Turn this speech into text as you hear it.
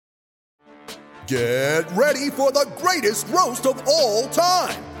Get ready for the greatest roast of all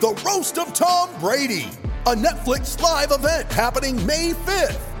time, the Roast of Tom Brady, a Netflix live event happening May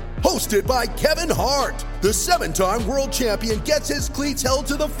 5th. Hosted by Kevin Hart, the 7-time world champion gets his cleats held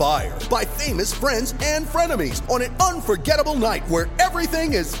to the fire by famous friends and frenemies on an unforgettable night where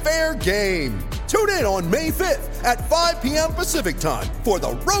everything is fair game. Tune in on May 5th at 5 p.m. Pacific time for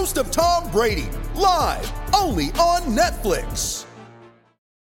the Roast of Tom Brady, live only on Netflix.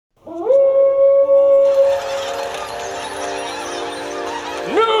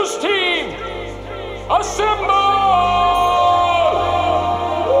 News team, assemble!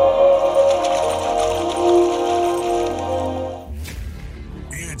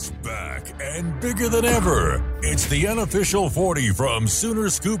 It's back and bigger than ever. It's the unofficial 40 from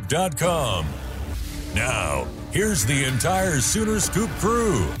Soonerscoop.com. Now, here's the entire Sooner Scoop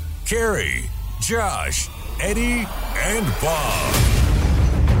crew. Carrie, Josh, Eddie, and Bob.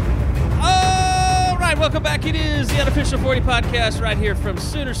 All right, welcome back. It is the unofficial 40 podcast right here from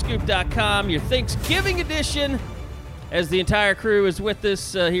Soonerscoop.com, your Thanksgiving edition, as the entire crew is with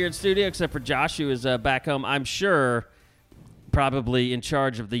us here in studio, except for Josh, who is back home, I'm sure, probably in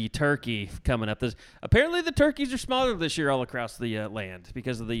charge of the turkey coming up. Apparently, the turkeys are smaller this year all across the land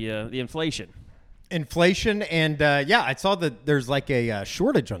because of the inflation. Inflation, and I saw that there's like a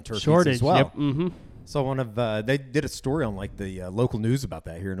shortage on turkeys as well. Yep. Mm-hmm. So they did a story on like the local news about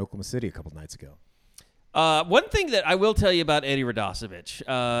that here in Oklahoma City a couple nights ago. One thing that I will tell you about Eddie Radosevich,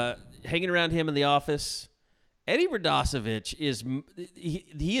 hanging around him in the office, Eddie Radosevich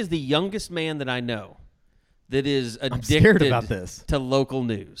he is the youngest man that I know that is addicted about this. to local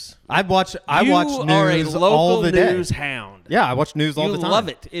news. I watch You are a news local all the day. news hound. Yeah, I watch news all the time. You love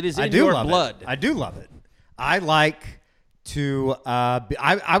it. It is I in do your love blood. It. I do love it. I like to.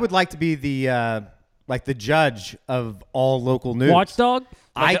 I would like to be the the judge of all local news. Watchdog?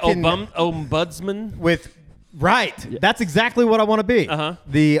 Like ombudsman? Right. That's exactly what I want to be. Uh-huh.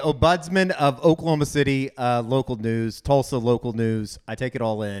 The ombudsman of Oklahoma City local news, Tulsa local news. I take it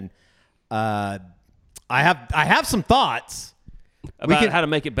all in. I have some thoughts About how to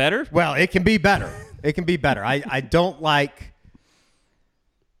make it better? Well, it can be better. It can be better. I don't like.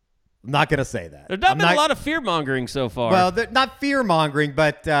 I'm not going to say that. There's not been a lot of fear-mongering so far. Well, not fear-mongering,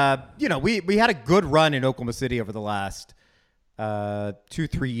 but, we had a good run in Oklahoma City over the last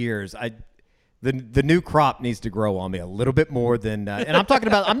 2-3 years. The new crop needs to grow on me a little bit more than, and I'm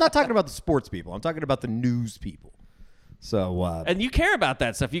not talking about the sports people. I'm talking about the news people. So, and you care about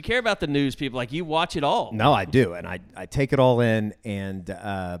that stuff. You care about the news people. Like, you watch it all. No, I do, and I take it all in, and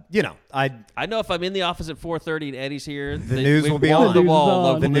I know if I'm in the office at 4:30 and Eddie's here, the news will be on.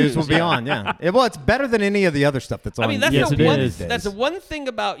 The news will be on. Yeah. Well, it's better than any of the other stuff that's on. I mean, that's these days. That's the one thing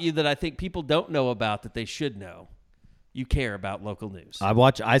about you that I think people don't know about that they should know. You care about local news.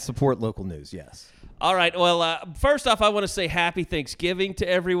 I support local news. Yes. All right. Well, first off, I want to say happy Thanksgiving to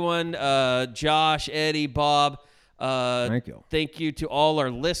everyone. Josh, Eddie, Bob. Thank you. Thank you to all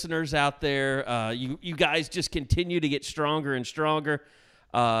our listeners out there. You guys just continue to get stronger and stronger.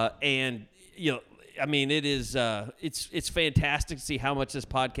 And it is it's fantastic to see how much this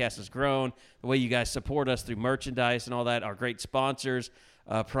podcast has grown. The way you guys support us through merchandise and all that. Our great sponsors,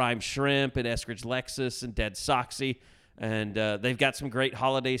 Prime Shrimp and Eskridge Lexus and Dead Soxy, and they've got some great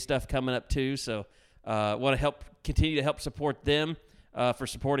holiday stuff coming up too. So want to continue to help support them for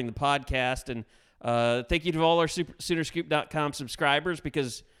supporting the podcast. And thank you to all our Soonerscoop.com subscribers,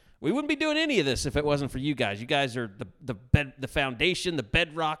 because we wouldn't be doing any of this if it wasn't for you guys. You guys are the foundation, the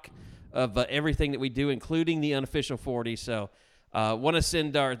bedrock of everything that we do, including the unofficial 40. So want to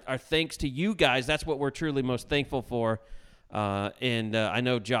send our thanks to you guys. That's what we're truly most thankful for. And I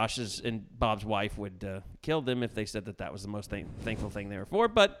know Josh's and Bob's wife would kill them if they said that was the most thankful thing they were for.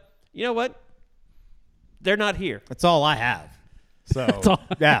 But you know what? They're not here. That's all I have. So,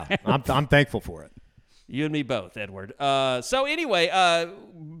 yeah, I'm thankful for it. You and me both, Edward. So anyway,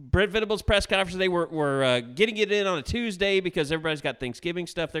 Brent Venables' press conference, they were getting it in on a Tuesday because everybody's got Thanksgiving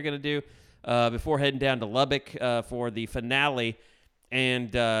stuff they're going to do before heading down to Lubbock for the finale.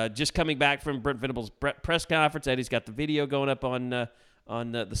 And just coming back from Brent Venables' press conference, Eddie's got the video going up on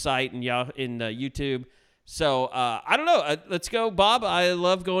the site and in YouTube. So I don't know. Let's go, Bob. I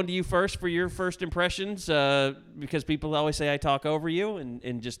love going to you first for your first impressions because people always say I talk over you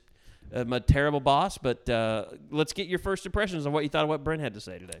and just I'm a terrible boss. But let's get your first impressions on what you thought of what Brent had to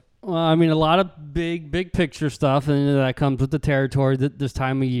say today. Well, I mean, a lot of big picture stuff, and that comes with the territory this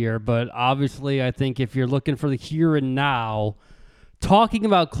time of year. But obviously, I think if you're looking for the here and now, talking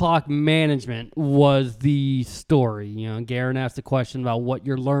about clock management was the story. You know, Garen asked the question about what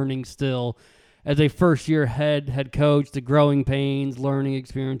you're learning still as a first-year head coach, the growing pains, learning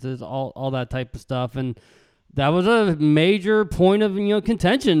experiences, all that type of stuff. And that was a major point of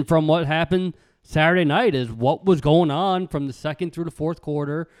contention from what happened Saturday night, is what was going on from the second through the fourth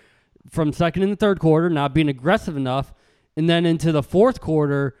quarter, from second and the third quarter, not being aggressive enough, and then into the fourth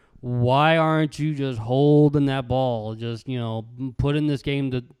quarter, why aren't you just holding that ball, just putting this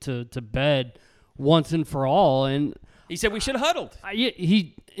game to bed once and for all? And he said we should have huddled.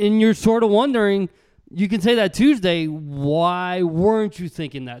 And you're sort of wondering, you can say that Tuesday, why weren't you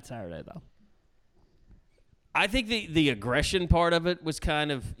thinking that Saturday though? I think the aggression part of it was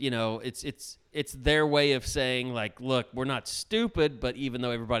kind of, it's their way of saying, like, look, we're not stupid, but even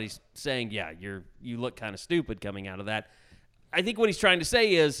though everybody's saying, yeah, you look kind of stupid coming out of that, I think what he's trying to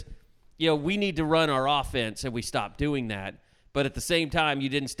say is, we need to run our offense, and we stopped doing that. But at the same time, you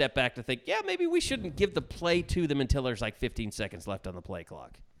didn't step back to think, yeah, maybe we shouldn't give the play to them until there's like 15 seconds left on the play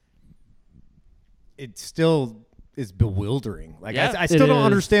clock. It still is bewildering. Like, yeah, I still don't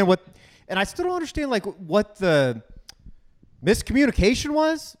understand what the miscommunication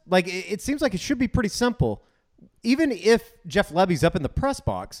was. Like, it seems like it should be pretty simple. Even if Jeff Lebby's up in the press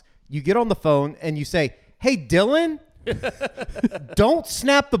box, you get on the phone and you say, hey, Dylan, don't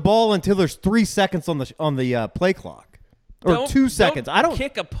snap the ball until there's 3 seconds on the play clock, or 2 seconds. I don't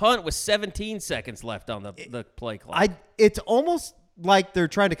kick a punt with 17 seconds left on the play clock. It's almost like they're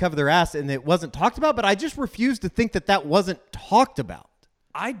trying to cover their ass and it wasn't talked about. But I just refuse to think that wasn't talked about.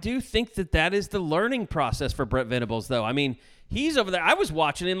 I do think that is the learning process for Brent Venables, though. I mean, he's over there. I was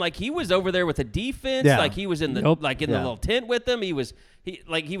watching him like he was over there with the defense, like he was in the the little tent with them. He was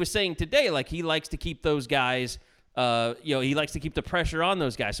saying today, like he likes to keep those guys. He likes to keep the pressure on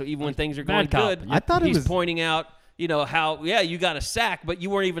those guys. So even when things are going good, I thought he's pointing out, how you got a sack, but you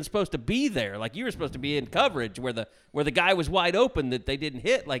weren't even supposed to be there. Like you were supposed to be in coverage where the guy was wide open that they didn't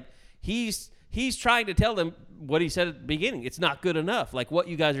hit. Like he's trying to tell them what he said at the beginning. It's not good enough. Like what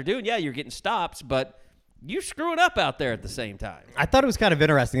you guys are doing, yeah, you're getting stops, but you're screwing up out there at the same time. I thought it was kind of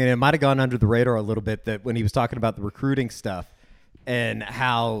interesting, and it might have gone under the radar a little bit, that when he was talking about the recruiting stuff and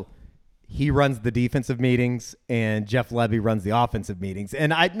how he runs the defensive meetings and Jeff Lebby runs the offensive meetings. And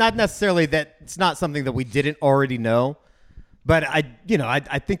not necessarily that it's not something that we didn't already know, but I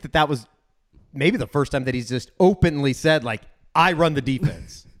think that was maybe the first time that he's just openly said, like, I run the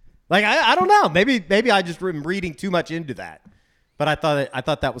defense. Like, I don't know. Maybe I just am reading too much into that. But I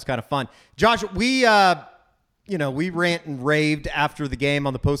thought that was kind of fun. Josh, we rant and raved after the game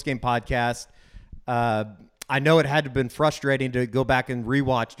on the postgame podcast. I know it had to have been frustrating to go back and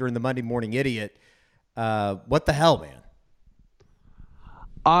rewatch during the Monday Morning Idiot. What the hell, man?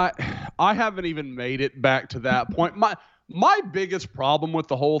 I haven't even made it back to that point. My biggest problem with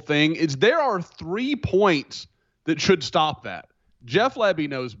the whole thing is there are 3 points that should stop that. Jeff Lebby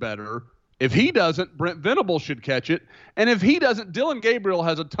knows better. If he doesn't, Brent Venables should catch it. And if he doesn't, Dylan Gabriel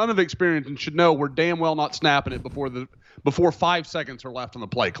has a ton of experience and should know we're damn well not snapping it before 5 seconds are left on the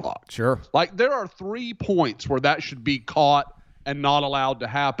play clock. Sure. Like, there are 3 points where that should be caught and not allowed to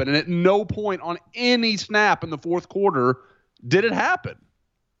happen. And at no point on any snap in the fourth quarter did it happen.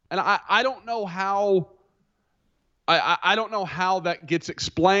 And I don't know how I don't know how that gets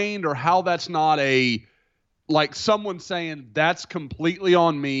explained, or how that's not someone saying that's completely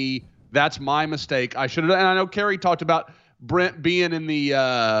on me. That's my mistake. I should have. And I know Kerry talked about Brent being in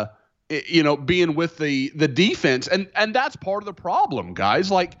the, being with the defense, and that's part of the problem,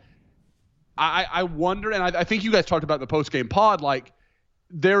 guys. Like, I wonder, and I think you guys talked about in the postgame pod, like,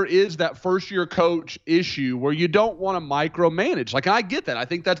 there is that first-year coach issue where you don't want to micromanage. Like, I get that. I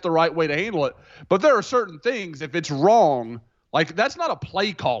think that's the right way to handle it. But there are certain things, if it's wrong, like, that's not a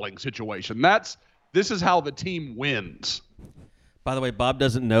play-calling situation. This is how the team wins. By the way, Bob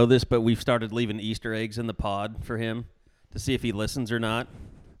doesn't know this, but we've started leaving Easter eggs in the pod for him to see if he listens or not.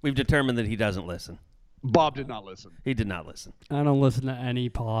 We've determined that he doesn't listen. Bob did not listen. He did not listen. I don't listen to any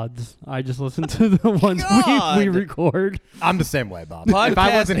pods. I just listen to the ones we record. I'm the same way, Bob. Podcast if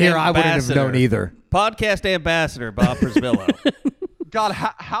I wasn't here, I wouldn't have known either. Podcast ambassador, Bob Przybylo. God,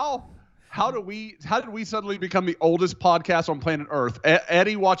 how did we suddenly become the oldest podcast on planet Earth?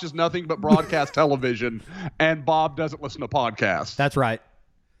 Eddie watches nothing but broadcast television, and Bob doesn't listen to podcasts. That's right.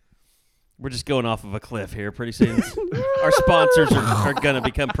 We're just going off of a cliff here pretty soon. Our sponsors are going to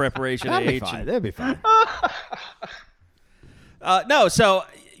become Preparation That'd H. That'd be fine.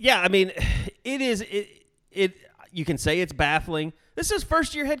 I mean, it is. You can say it's baffling. This is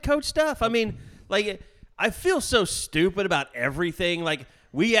first-year head coach stuff. I mean, like, I feel so stupid about everything. Like,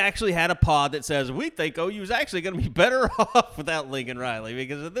 we actually had a pod that says we think OU is actually going to be better off without Lincoln Riley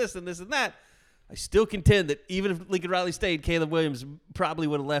because of this and this and that. I still contend that even if Lincoln Riley stayed, Caleb Williams probably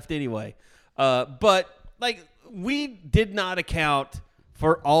would have left anyway. But like we did not account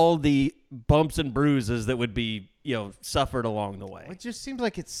for all the bumps and bruises that would be suffered along the way. It just seems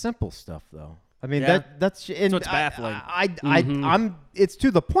like it's simple stuff, though. I mean, Yeah. that's and what's baffling. I'm. It's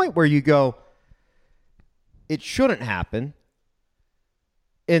to the point where you go, it shouldn't happen,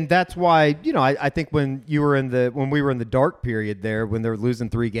 and that's why I think when we were in the dark period there, when they're losing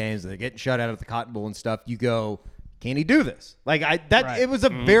 3 games, they're getting shut out of the Cotton Bowl and stuff. You go, can he do this? Like it was a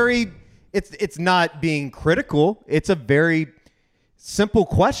very. It's not being critical. It's a very simple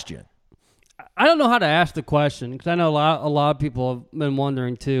question. I don't know how to ask the question because I know a lot of people have been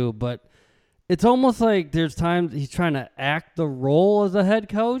wondering too, but it's almost like there's times he's trying to act the role as a head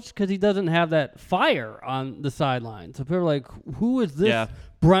coach because he doesn't have that fire on the sideline. So people are like, who is this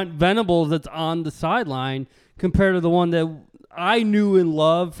Brent Venables that's on the sideline compared to the one that I knew and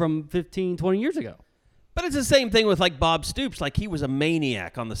loved from 15, 20 years ago? But it's the same thing with like Bob Stoops. Like he was a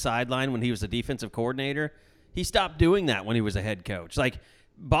maniac on the sideline when he was a defensive coordinator. He stopped doing that when he was a head coach. Like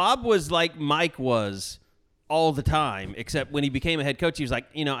Bob was like Mike was all the time, except when he became a head coach, he was like,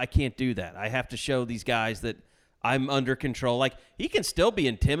 I can't do that. I have to show these guys that I'm under control. Like he can still be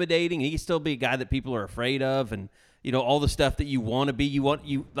intimidating. He can still be a guy that people are afraid of, and all the stuff that you want to be.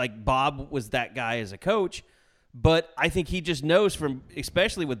 You like Bob was that guy as a coach, but I think he just knows from,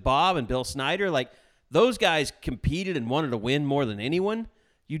 especially with Bob and Bill Snyder, like those guys competed and wanted to win more than anyone.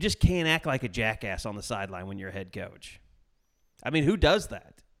 You just can't act like a jackass on the sideline when you're a head coach. I mean, who does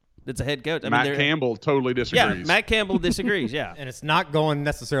that? It's a head coach. Matt Campbell totally disagrees. Yeah, Matt Campbell disagrees, yeah. And it's not going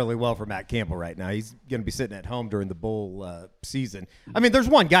necessarily well for Matt Campbell right now. He's going to be sitting at home during the bowl season. I mean, there's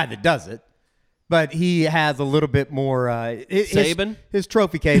one guy that does it, but he has a little bit more. Saban? His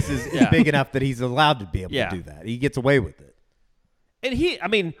trophy case is big enough that he's allowed to be able to do that. He gets away with it.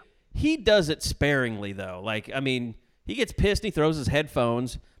 And he does it sparingly, though. Like, I mean, he gets pissed and he throws his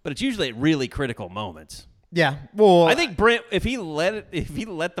headphones, but it's usually at really critical moments. Yeah, well, I think Brent, if he let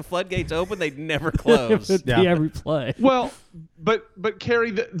the floodgates open, they'd never close. Every play. Well, but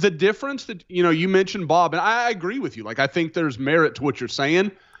Kerry, the difference that you mentioned Bob, and I agree with you. Like I think there's merit to what you're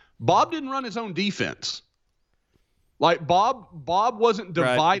saying. Bob didn't run his own defense. Like Bob wasn't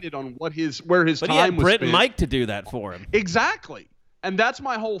divided on where his but time was he had Brent spent. and Mike to do that for him. Exactly, and that's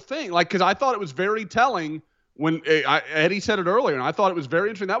my whole thing. Like because I thought it was very telling. When Eddie said it earlier, and I thought it was very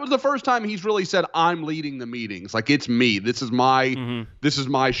interesting. That was the first time he's really said, "I'm leading the meetings. Like it's me. This is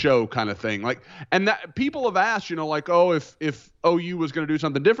my show," kind of thing. Like, and that people have asked, like, oh, if OU was going to do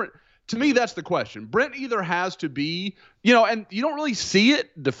something different. To me, that's the question. Brent either has to be, and you don't really see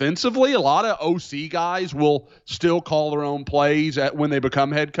it defensively. A lot of OC guys will still call their own plays when they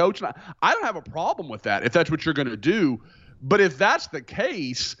become head coach. And I don't have a problem with that if that's what you're going to do. But if that's the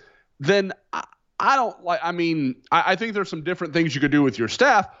case, then I don't like. I mean, I think there's some different things you could do with your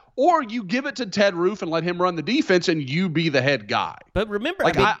staff, or you give it to Ted Roof and let him run the defense, and you be the head guy. But remember,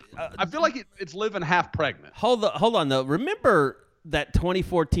 like, I feel like it's living half pregnant. Hold on though. Remember that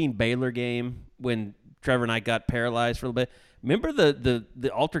 2014 Baylor game when Trevor Knight got paralyzed for a little bit. Remember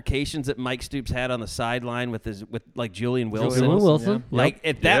the altercations that Mike Stoops had on the sideline with like Julian Wilson. Julian Wilson. Yeah. Like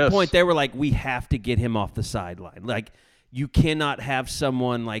at that point, they were like, we have to get him off the sideline. Like. You cannot have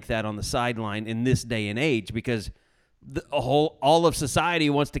someone like that on the sideline in this day and age because all of society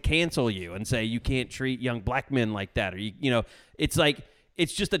wants to cancel you and say you can't treat young black men like that, or it's like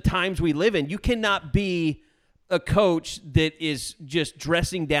it's just the times we live in. You cannot be a coach that is just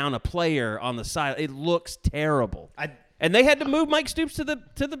dressing down a player on the side. It looks terrible. And they had to move Mike Stoops to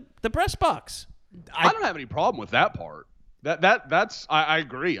the press box. I don't have any problem with that part. That's I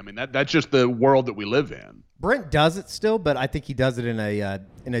agree. I mean that's just the world that we live in. Brent does it still, but I think he does it in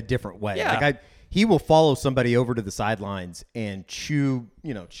a different way. Yeah. Like he will follow somebody over to the sidelines and chew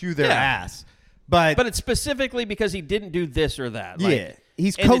their ass. But it's specifically because he didn't do this or that. Yeah.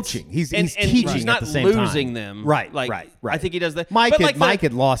 He's coaching. He's teaching he's not at the same time. losing them. Right. I think he does that. Mike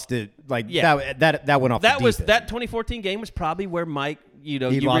had lost it. Like that went off. That the was deep end. that 2014 game was probably where Mike. You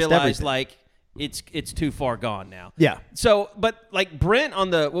lost realize everything. like it's too far gone now. Yeah. So, but like Brent on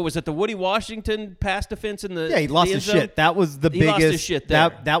the the Woody Washington pass defense in the he lost his shit. That was the biggest. Lost his shit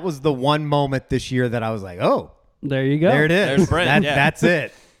there. That was the one moment this year that I was like, oh, there you go. There it is. There's Brent. That's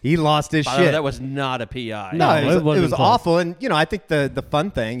it. He lost his shit. That was not a PI. No, it wasn't was close. awful. And I think the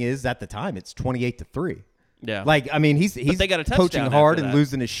fun thing is at the time it's 28-3. Yeah. Like I mean he's they got a touchdown coaching hard after and that.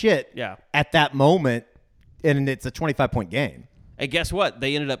 losing his shit. Yeah. At that moment, and it's a 25-point game. And guess what?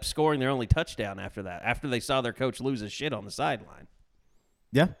 They ended up scoring their only touchdown after that. After they saw their coach lose his shit on the sideline.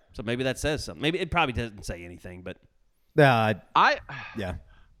 Yeah. So maybe that says something. Maybe it probably doesn't say anything, but Yeah.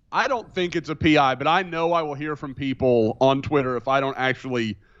 I don't think it's a PI, but I know I will hear from people on Twitter if I don't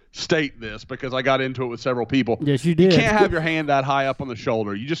actually state this because I got into it with several people. Yes, you did. You can't have your hand that high up on the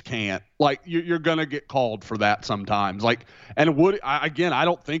shoulder. You just can't. Like, you're going to get called for that sometimes. Like, and Woody, I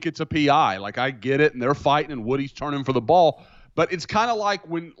don't think it's a PI. Like, I get it, and they're fighting, and Woody's turning for the ball. But it's kind of like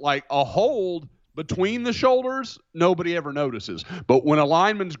when, like, a hold between the shoulders, nobody ever notices. But when a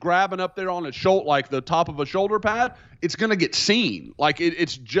lineman's grabbing up there on a shoulder, like the top of a shoulder pad, it's going to get seen. Like,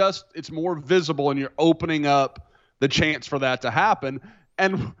 it's more visible, and you're opening up the chance for that to happen.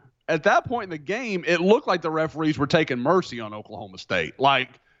 And at that point in the game, it looked like the referees were taking mercy on Oklahoma State. Like,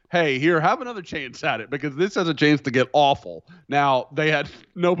 hey, here, have another chance at it because this has a chance to get awful. Now,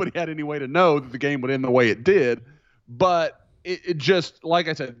 nobody had any way to know that the game would end the way it did. But it just, like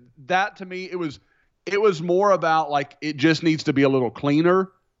I said, that to me, it was more about like it just needs to be a little cleaner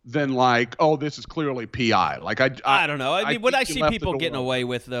than like, oh, this is clearly PI. Like I don't know. I mean, what I see people getting away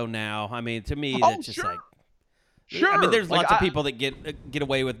with though now, I mean, to me, that's just like. Sure. I mean, there's lots of people that get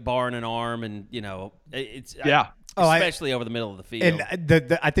away with barring an arm, and it's especially over the middle of the field.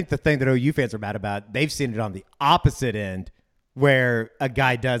 And I think the thing that OU fans are mad about, they've seen it on the opposite end, where a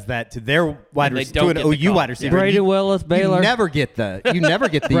guy does that to their wide receiver, to an OU wide receiver. Braden Willis, Baylor. You never get the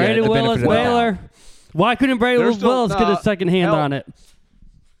Braden Willis, Baylor. Why couldn't Braden Willis get a second hand on it?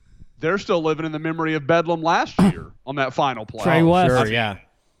 They're still living in the memory of Bedlam last year on that final play. Trey West. Sure, yeah.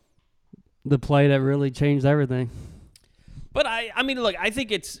 The play that really changed everything. But I mean, look, I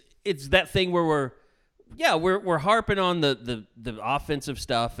think it's that thing where we're harping on the offensive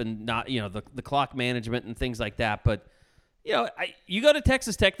stuff and not the clock management and things like that. But you go to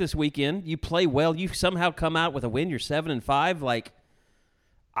Texas Tech this weekend, you play well, you somehow come out with a win. You're 7-5. Like,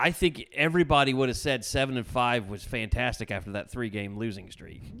 I think everybody would have said 7-5 was fantastic after that 3-game losing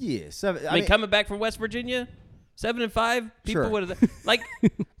streak. Yeah, I mean, coming back from West Virginia. 7-5, people Sure. would have like.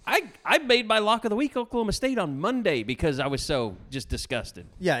 I made my lock of the week Oklahoma State on Monday because I was so just disgusted.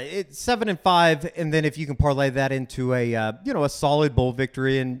 Yeah, it's 7-5, and then if you can parlay that into a solid bowl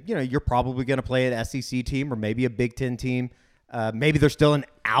victory, and you're probably going to play an SEC team or maybe a Big Ten team. Maybe there's still an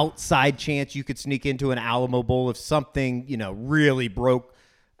outside chance you could sneak into an Alamo Bowl if something really broke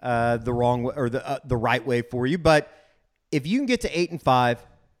the wrong or the right way for you. But if you can get to 8-5,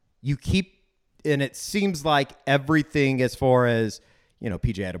 you keep. And it seems like everything as far as,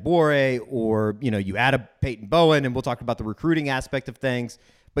 PJ Adebawore or, you add a Peyton Bowen, and we'll talk about the recruiting aspect of things,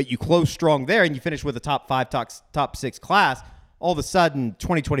 but you close strong there and you finish with a top 5, top 6 class, all of a sudden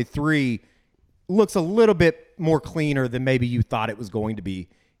 2023 looks a little bit more cleaner than maybe you thought it was going to be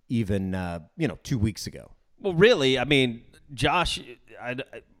even, 2 weeks ago. Well, really, I mean, Josh,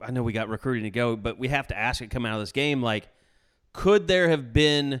 I know we got recruiting to go, but we have to ask it coming out of this game, like, could there have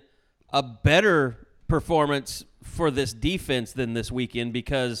been a better performance for this defense than this weekend?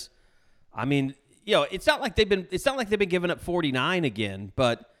 Because, I mean, it's not like they've been giving up 49 again,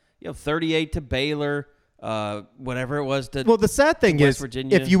 but 38 to Baylor, whatever it was to. Well, the sad thing West is,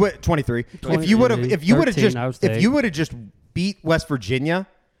 Virginia. if you would 23, if you would have just beat West Virginia,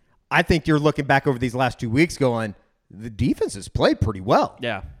 I think you're looking back over these last 2 weeks going, the defense has played pretty well.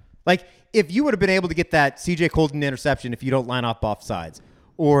 Yeah, like if you would have been able to get that C.J. Colton interception if you don't line up off sides.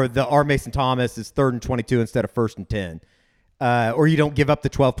 Or the R. Mason Thomas is 3rd and 22 instead of 1st and 10. Or you don't give up the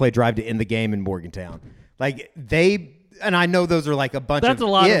 12-play drive to end the game in Morgantown. Like, and I know those are like a bunch That's of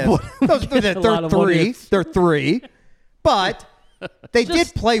a lot ifs. They're three. They're three. But they did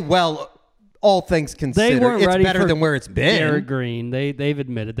play well, all things considered. They weren't ready better for than where it's been. Garrett Green. They've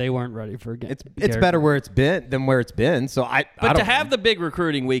admitted they weren't ready for It's better where it's been than where it's been. So But to have the big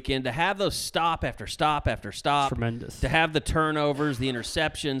recruiting weekend, to have those stop after stop after stop, tremendous. To have the turnovers, the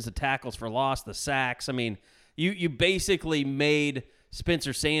interceptions, the tackles for loss, the sacks. I mean, you basically made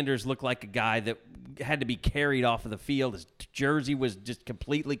Spencer Sanders look like a guy that had to be carried off of the field. His jersey was just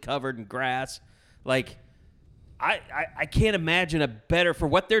completely covered in grass. Like, I can't imagine a better, for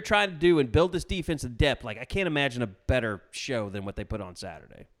what they're trying to do and build this defensive depth, like I can't imagine a better show than what they put on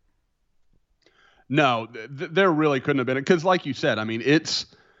Saturday. No, there really couldn't have been. Because like you said, I mean, it's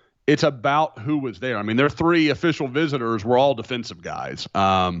about who was there. I mean, their 3 official visitors were all defensive guys.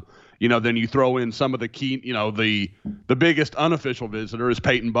 Then you throw in some of the key, the biggest unofficial visitor is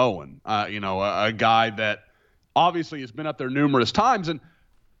Peyton Bowen, a guy that obviously has been up there numerous times. And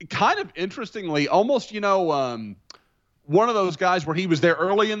kind of interestingly, almost, one of those guys where he was there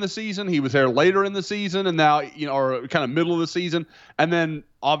early in the season, he was there later in the season, and now, or kind of middle of the season, and then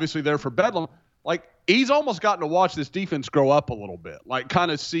obviously there for Bedlam. Like, he's almost gotten to watch this defense grow up a little bit, like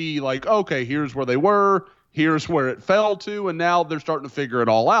kind of see like, okay, here's where they were, here's where it fell to, and now they're starting to figure it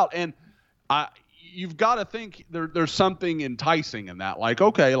all out. And you've got to think there's something enticing in that. Like,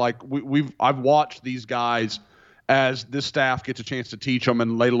 okay, like I've watched these guys as this staff gets a chance to teach them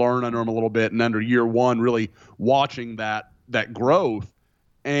and they learn under them a little bit, and under year one, really watching that growth.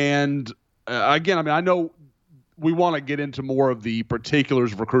 And again, I mean, I know we want to get into more of the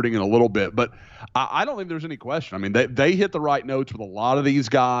particulars of recruiting in a little bit, but I don't think there's any question. I mean, they hit the right notes with a lot of these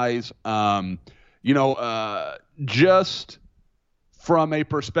guys. Just from a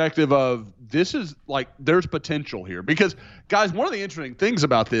perspective of this is like there's potential here. Because, guys, one of the interesting things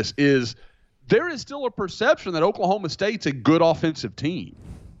about this is there is still a perception that Oklahoma State's a good offensive team.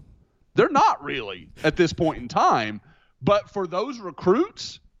 They're not really at this point in time. But for those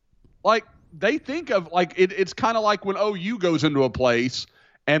recruits, like they think of like it's kind of like when OU goes into a place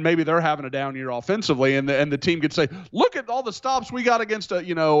and maybe they're having a down year offensively, and the team could say, look at all the stops we got against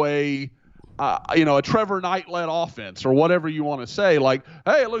a Trevor Knight-led offense or whatever you want to say. Like,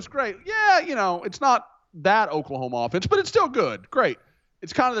 hey, it looks great. Yeah, it's not that Oklahoma offense, but it's still good. Great.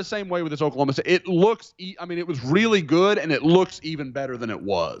 It's kind of the same way with this Oklahoma State. It looks, it was really good, and it looks even better than it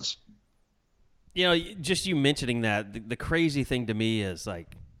was. Just you mentioning that, the crazy thing to me is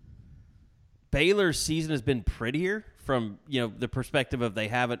like Baylor's season has been prettier from, the perspective of they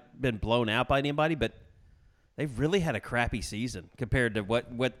haven't been blown out by anybody, but they've really had a crappy season compared to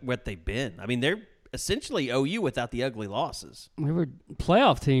what they've been. I mean, they're essentially OU without the ugly losses. We were a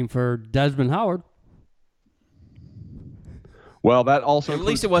playoff team for Desmond Howard. Well, that also at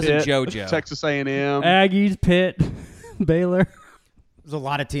least it wasn't Pitt, JoJo. Texas A&M, Aggies, Pitt, Baylor. There's a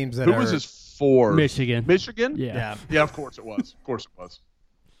lot of teams that Who was his four? Michigan. Yeah, of course it was. Of course it was.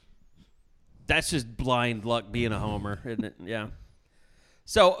 That's just blind luck being a homer, isn't it? Yeah.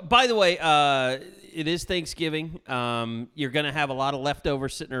 So, by the way, it is Thanksgiving. You're going to have a lot of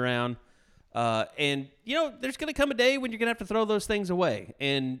leftovers sitting around. And, there's going to come a day when you're going to have to throw those things away.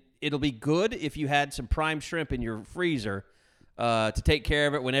 And it'll be good if you had some prime shrimp in your freezer to take care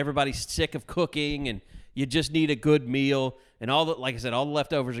of it when everybody's sick of cooking and you just need a good meal. And like I said, all the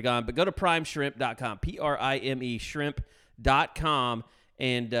leftovers are gone. But go to primeshrimp.com, Prime shrimp.com.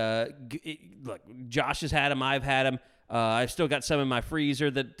 And look, Josh has had them. I've had them. I've still got some in my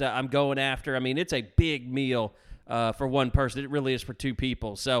freezer that I'm going after. I mean, it's a big meal for one person. It really is for two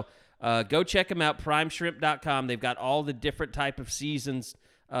people. So go check them out, primeshrimp.com. They've got all the different type of seasons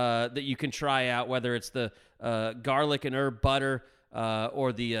that you can try out, whether it's the garlic and herb butter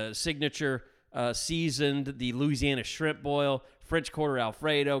or the signature seasoned, the Louisiana shrimp boil, French Quarter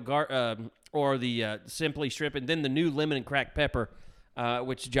Alfredo, or the simply shrimp, and then the new lemon and cracked pepper,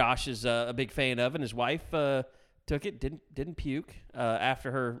 which Josh is a big fan of, and his wife took it, didn't puke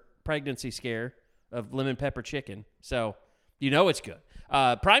after her pregnancy scare of lemon pepper chicken. So it's good.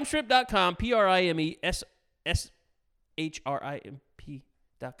 Primeshrimp.com,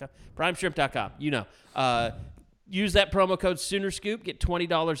 PRIMESSHRIMP.com, primeshrimp.com. Use that promo code SoonerScoop, get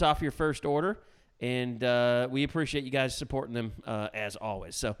 $20 off your first order, and we appreciate you guys supporting them as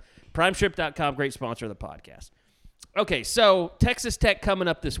always. So primeshrimp.com, great sponsor of the podcast. Okay, so Texas Tech coming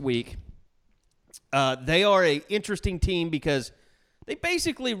up this week. They are an interesting team because they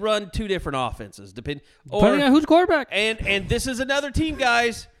basically run two different offenses, depending on who's quarterback. And this is another team,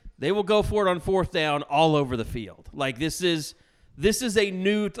 guys. They will go for it on fourth down all over the field. Like this is a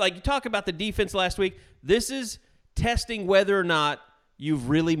new, like you talk about the defense last week. This is testing whether or not you've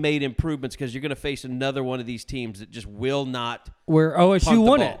really made improvements because you're going to face another one of these teams that just will not. Where OSU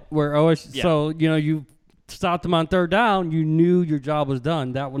won it. Where OSU, yeah. So you stopped them on third down. You knew your job was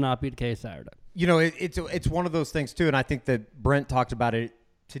done. That will not be the case Saturday. It's one of those things too, and I think that Brent talked about it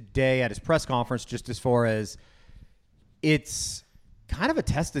today at his press conference, just as far as it's kind of a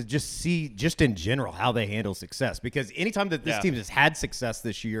test to just see, just in general, how they handle success. Because anytime that this team has had success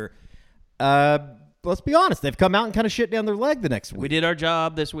this year, let's be honest, they've come out and kind of shit down their leg the next week. We did our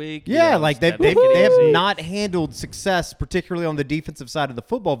job this week. Yeah, they have not handled success, particularly on the defensive side of the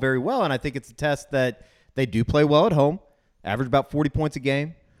football, very well. And I think it's a test that they do play well at home, average about 40 points a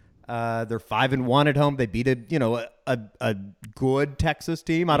game. They're 5-1 at home. They beat a good Texas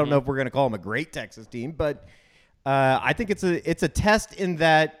team. I don't know if we're going to call them a great Texas team, but I think it's a test in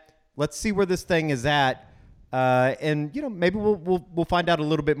that let's see where this thing is at, and maybe we'll find out a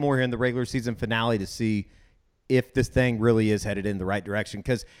little bit more here in the regular season finale to see if this thing really is headed in the right direction.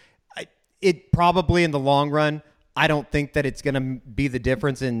 Because it probably in the long run, I don't think that it's going to be the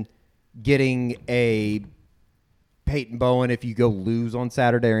difference in getting a Peyton Bowen if you go lose on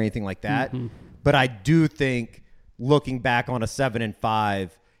Saturday or anything like that. Mm-hmm. But I do think looking back on a 7-5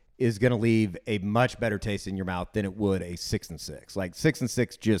 is going to leave a much better taste in your mouth than it would a 6-6. Like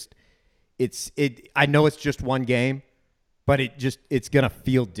 6-6, just I know it's just one game, but it's going to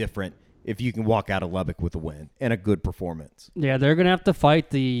feel different if you can walk out of Lubbock with a win and a good performance. Yeah, they're going to have to fight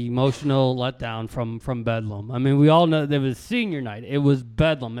the emotional letdown from Bedlam. I mean, we all know there was senior night. It was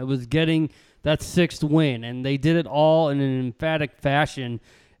Bedlam. It was getting that 6th win, and they did it all in an emphatic fashion.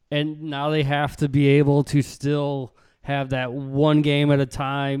 And now they have to be able to still have that one game at a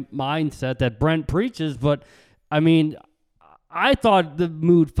time mindset that Brent preaches. But, I mean, I thought the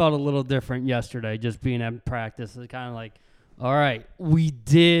mood felt a little different yesterday just being at practice. It's kind of like, all right, we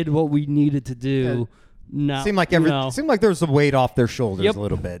did what we needed to do. Now, seemed like there was a weight off their shoulders a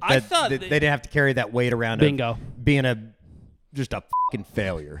little bit. I thought they didn't have to carry that weight around. Bingo. Of being just a fucking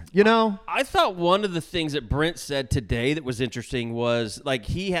failure. You know? I thought one of the things that Brent said today that was interesting was, like,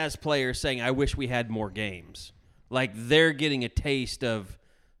 he has players saying, I wish we had more games. Like, they're getting a taste of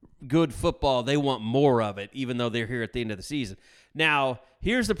good football. They want more of it, even though they're here at the end of the season. Now,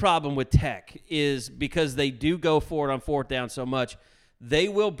 here's the problem with Tech is because they do go for it on 4th down so much, they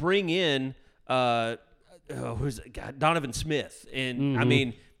will bring in Donovan Smith. And, I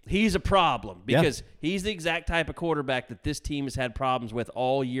mean, he's a problem because he's the exact type of quarterback that this team has had problems with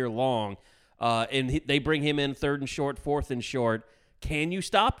all year long. And they bring him in 3rd and short, 4th and short. Can you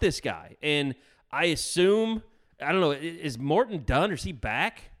stop this guy? And I assume, I don't know, is Morton done or is he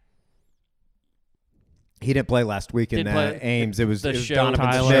back? He didn't play last week in Ames. It was Donovan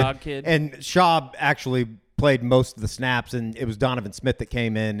Tyler Smith. Kid. And Shaw actually played most of the snaps, and it was Donovan Smith that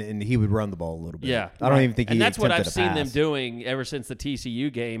came in, and he would run the ball a little bit. Yeah. I don't even think he And that's what I've attempted a seen them pass. doing ever since the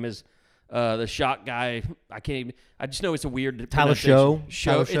TCU game is the shot guy. I just know it's a weird Tyler pronunciation.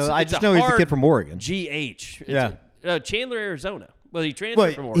 Show. It's I just a know he's the hard kid from Oregon. GH. Yeah. Chandler, Arizona. Well, he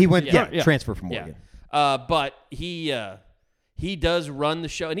transferred from Oregon. He went, transfer from Oregon. But he does run the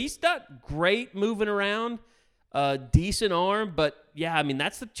show, and he's not great moving around. Decent arm, but yeah, I mean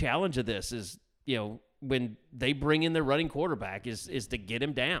that's the challenge of this is when they bring in their running quarterback is to get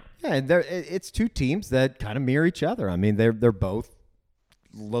him down. Yeah, and it's two teams that kind of mirror each other. I mean they're both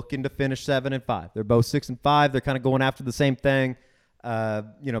looking to finish 7-5. They're both 6-5. They're kind of going after the same thing.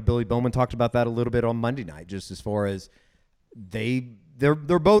 Billy Bowman talked about that a little bit on Monday night, just as far as they're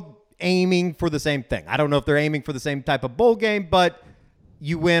both aiming for the same thing. I don't know if they're aiming for the same type of bowl game, but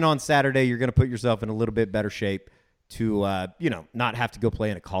you win on Saturday, you're going to put yourself in a little bit better shape to, not have to go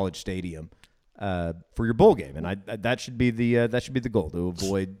play in a college stadium for your bowl game, and that should be the goal, to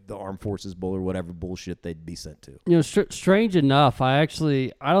avoid the Armed Forces Bowl or whatever bullshit they'd be sent to. Strange enough, I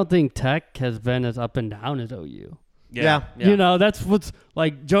don't think Tech has been as up and down as OU. Yeah. That's what's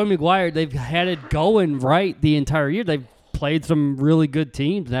like Joe McGuire. They've had it going right the entire year. They've played some really good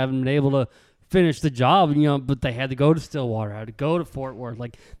teams and haven't been able to finish the job, but they had to go to Stillwater, had to go to Fort Worth.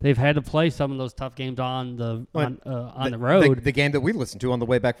 Like they've had to play some of those tough games on the road. The game that we listened to on the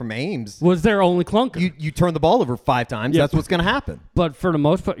way back from Ames was their only clunker. You turn the ball over 5 times. That's what's going to happen. But for the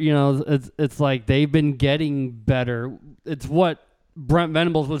most part, it's like they've been getting better. It's what Brent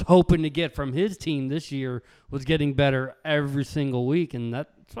Venables was hoping to get from his team this year, was getting better every single week, and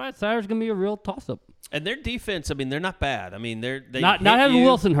that's why Saturday's going to be a real toss-up. And their defense, I mean, they're not bad. I mean, they not having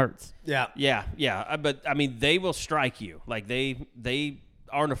Wilson hurts. Yeah. But I mean, they will strike you. Like they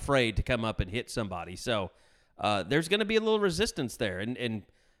aren't afraid to come up and hit somebody. So there's going to be a little resistance there, and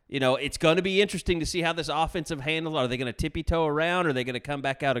it's going to be interesting to see how this offensive handle. Are they going to tippy-toe around? Are they going to come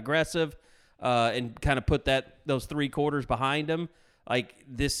back out aggressive and kind of put those 3 quarters behind them? Like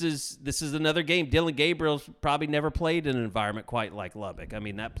this is another game. Dylan Gabriel's probably never played in an environment quite like Lubbock. I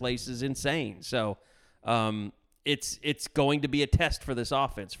mean, that place is insane. So it's going to be a test for this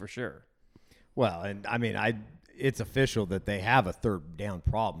offense for sure. Well, and I mean, it's official that they have a 3rd down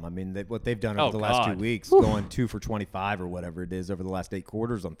problem. I mean, what they've done over the last 2 weeks, going 2 for 25 or whatever it is over the last 8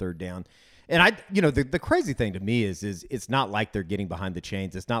 quarters on 3rd down. And the crazy thing to me is it's not like they're getting behind the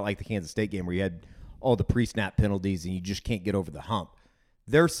chains. It's not like the Kansas State game where you had all the pre-snap penalties and you just can't get over the hump.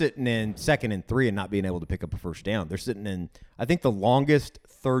 They're sitting in 2nd and 3 and not being able to pick up a first down. They're sitting in, I think the longest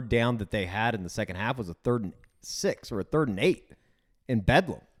 3rd down that they had in the second half was a 3rd and 6 or a 3rd and 8 in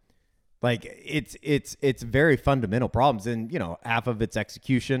Bedlam. Like it's very fundamental problems, and half of it's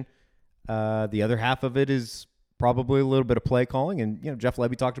execution. The other half of it is probably a little bit of play calling, and Jeff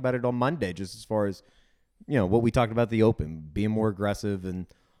Lebby talked about it on Monday, just as far as what we talked about at the open, being more aggressive and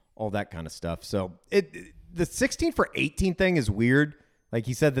all that kind of stuff. So the 16 for 18 thing is weird. Like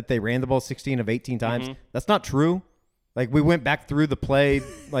he said that they ran the ball 16 of 18 times. Mm-hmm. That's not true. Like we went back through the play,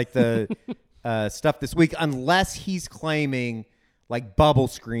 like the stuff this week, unless he's claiming like bubble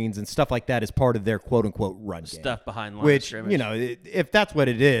screens and stuff like that is part of their quote unquote run game. Stuff behind line of scrimmage. If that's what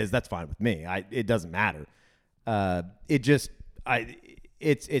it is, that's fine with me. It doesn't matter. It's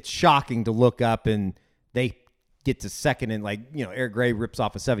shocking to look up and they get to second and Eric Gray rips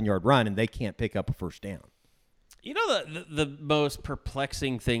off a 7-yard run and they can't pick up a first down. You know, the most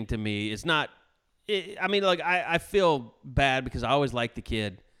perplexing thing to me is not – I feel bad because I always liked the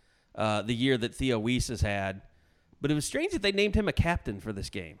kid the year that Theo Weiss has had. But it was strange that they named him a captain for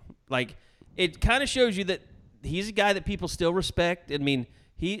this game. Like, it kind of shows you that he's a guy that people still respect. I mean,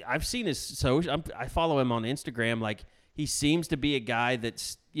 I've seen his social. I follow him on Instagram. Like, he seems to be a guy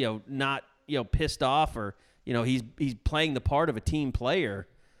that's, not, pissed off or, he's playing the part of a team player.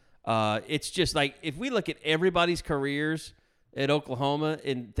 It's just like, if we look at everybody's careers at Oklahoma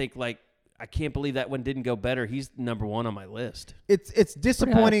and think like, I can't believe that one didn't go better. He's number one on my list. It's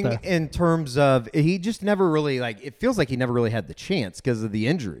disappointing in terms of he just never really it feels like he never really had the chance because of the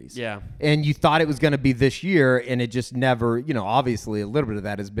injuries. Yeah. And you thought it was going to be this year and it just never, obviously a little bit of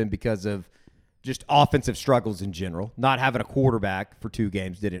that has been because of just offensive struggles in general. Not having a quarterback for 2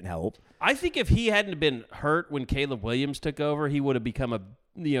 games didn't help. I think if he hadn't been hurt when Caleb Williams took over, he would have become a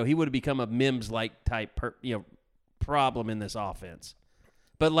Mims-like type problem in this offense.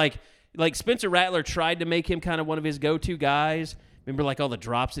 But like Spencer Rattler tried to make him kind of one of his go-to guys. Remember all the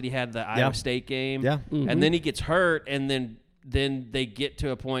drops that he had in the Iowa State game? Yeah. Mm-hmm. And then he gets hurt, and then they get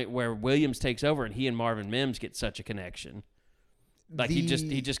to a point where Williams takes over, and he and Marvin Mims get such a connection. He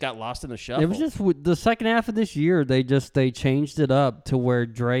just got lost in the shuffle. It was just the second half of this year. They changed it up to where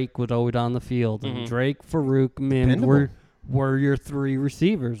Drake was always on the field, and Drake, Farouk, Mims were your 3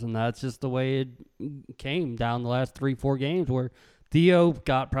 receivers, and that's just the way it came down the last 3-4 games where Theo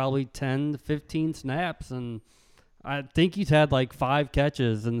got probably 10 to 15 snaps, and I think he's had 5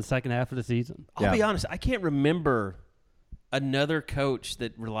 catches in the second half of the season. I'll be honest, I can't remember another coach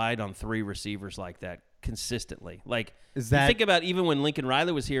that relied on 3 receivers like that consistently. You think about even when Lincoln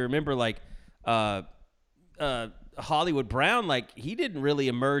Riley was here, remember Hollywood Brown, he didn't really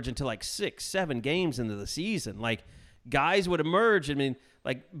emerge until 6-7 games into the season. Guys would emerge,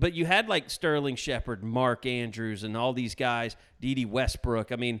 but you had Sterling Shepard, Mark Andrews, and all these guys, Dede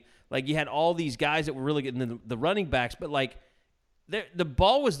Westbrook. I mean, you had all these guys that were really good in the running backs, but the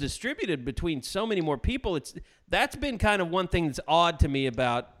ball was distributed between so many more people. That's been kind of one thing that's odd to me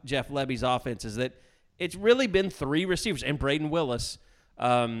about Jeff Lebby's offense is that it's really been 3 receivers and Braden Willis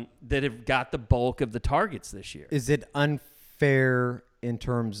that have got the bulk of the targets this year. Is it unfair in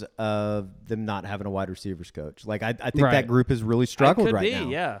terms of them not having a wide receivers coach? I think that group has really struggled right now.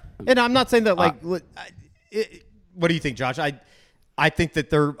 Yeah. And I'm not saying that what do you think, Josh? I think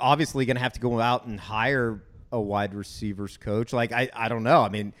that they're obviously going to have to go out and hire a wide receivers coach. I don't know. I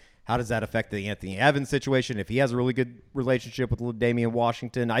mean, how does that affect the Anthony Evans situation? If he has a really good relationship with Damian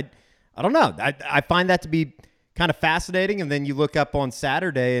Washington, I don't know. I find that to be kind of fascinating. And then you look up on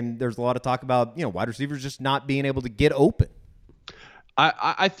Saturday and there's a lot of talk about, wide receivers just not being able to get open.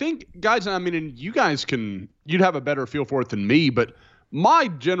 I think, guys, and you guys you'd have a better feel for it than me, but my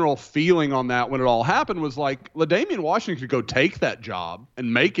general feeling on that when it all happened was LaDamian Washington could go take that job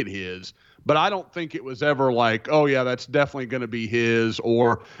and make it his, but I don't think it was ever oh yeah, that's definitely going to be his,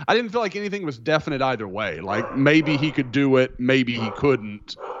 or I didn't feel like anything was definite either way. Maybe he could do it, maybe he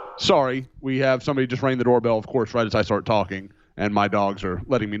couldn't. Sorry, we have somebody just rang the doorbell, of course, right as I start talking, and my dogs are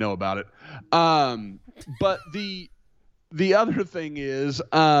letting me know about it. But the other thing is,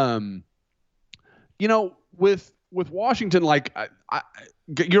 with Washington,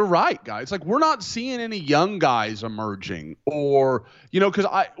 you're right, guys. We're not seeing any young guys emerging, or because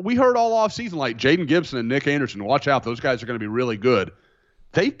we heard all off season Jaden Gibson and Nick Anderson. Watch out, those guys are going to be really good.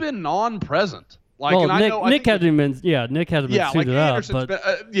 They've been non-present. Nick hasn't been suited up. But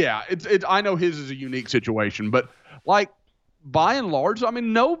I know his is a unique situation, but by and large,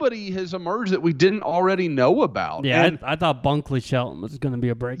 nobody has emerged that we didn't already know about. Yeah, and I thought Bunkley Shelton was going to be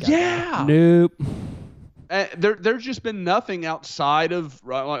a breakout. Yeah. Nope. There's just been nothing outside of,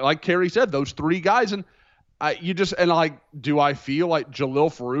 like Kerry said, those 3 guys. And do I feel like Jalil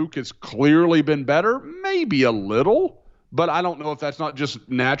Farouk has clearly been better? Maybe a little, but I don't know if that's not just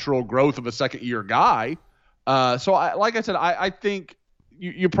natural growth of a second-year guy. So, I think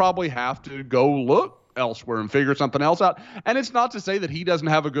you probably have to go look elsewhere and figure something else out. And it's not to say that he doesn't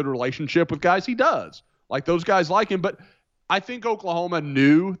have a good relationship with guys. He does. Those guys like him. But I think Oklahoma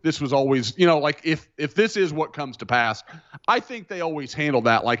knew this was always, if this is what comes to pass, I think they always handled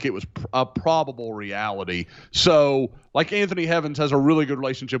that like it was a probable reality. So, Anthony Evans has a really good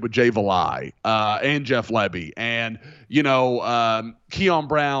relationship with Jay Valai and Jeff Lebby. And, Keon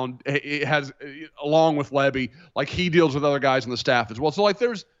Brown has, along with Lebby, he deals with other guys on the staff as well. So,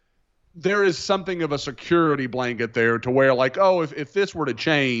 there is something of a security blanket there to where if this were to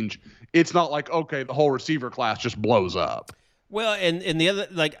change, it's not okay, the whole receiver class just blows up. Well, and the other,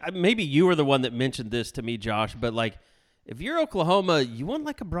 like, maybe you were the one that mentioned this to me, Josh, but like, if you're Oklahoma, you want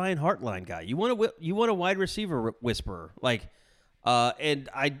like a Brian Hartline guy. You want a wide receiver whisperer, like, and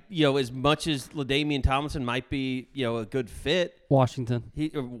as much as LaDainian Tomlinson might be, a good fit. Washington.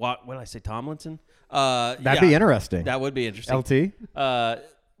 What did I say, Tomlinson? That'd be interesting. That would be interesting. LT.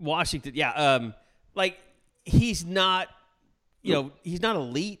 Washington, yeah. Like, he's not, he's not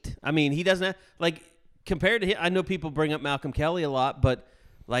elite. I mean, he doesn't have, like, compared to him, I know people bring up Malcolm Kelly a lot, but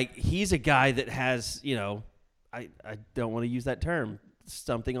like, he's a guy that has, I don't want to use that term,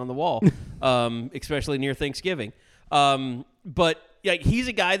 something on the wall, especially near Thanksgiving. But like, he's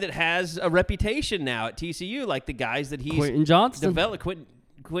a guy that has a reputation now at TCU, like the guys that he's Quentin Johnston. developed.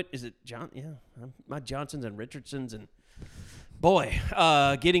 Is it John? Yeah, my Johnsons and Richardsons and boy,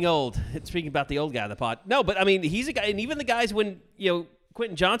 getting old. Speaking about the old guy of the pod. No, but I mean, he's a guy, and even the guys when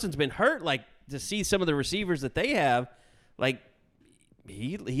Quentin Johnston's been hurt, like to see some of the receivers that they have, like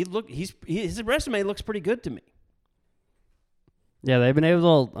his resume looks pretty good to me. Yeah, they've been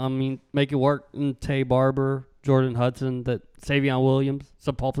able to, make it work. Tay Barber, Jordan Hudson, that Savion Williams,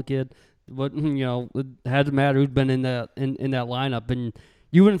 Sepulpa kid. But it hasn't mattered who's been in that lineup, and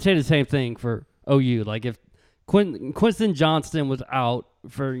you wouldn't say the same thing for OU. Like if Quinton Johnston was out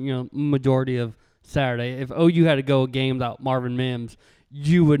for majority of Saturday, if OU had to go a game without Marvin Mims,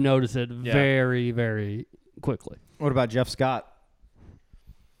 you would notice it very, very quickly. What about Jeff Scott?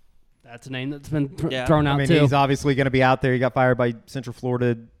 That's a name that's been thrown out too. He's obviously going to be out there. He got fired by Central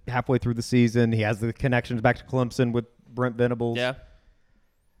Florida halfway through the season. He has the connections back to Clemson with Brent Venables. Yeah.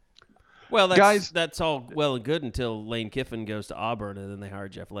 Well, that's all well and good until Lane Kiffin goes to Auburn and then they hire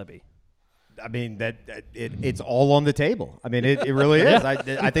Jeff Lebby. I mean, it's all on the table. I mean, it really is.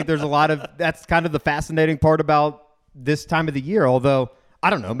 I think there's a lot of – that's kind of the fascinating part about this time of the year, although, I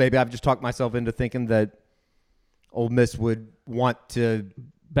don't know, maybe I've just talked myself into thinking that Ole Miss would want to –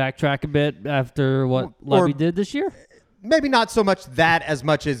 backtrack a bit after what Lebby did this year? Maybe not so much that as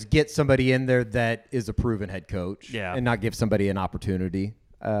much as get somebody in there that is a proven head coach and not give somebody an opportunity.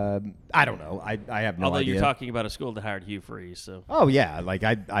 I don't know. I have no idea. Although you're talking about a school that hired Hugh Freeze. So. Oh, yeah. Like,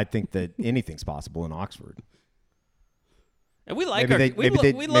 I think that anything's possible in Oxford. And we like maybe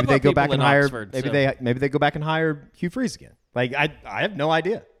we love our go people back in and hire, Oxford. Maybe they go back and hire Hugh Freeze again. Like, I have no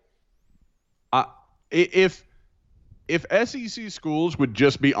idea. If SEC schools would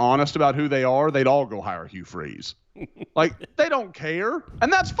just be honest about who they are, they'd all go hire Hugh Freeze. Like, they don't care,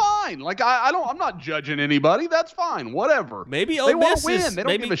 and that's fine. Like, I'm not judging anybody. That's fine. Whatever. Maybe Ole Miss win. They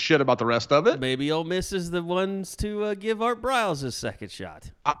don't give a shit about the rest of it. Maybe Ole Miss is the ones to give Art Briles his second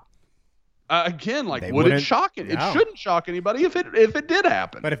shot. Again, like, would it shock it? No. It shouldn't shock anybody if it did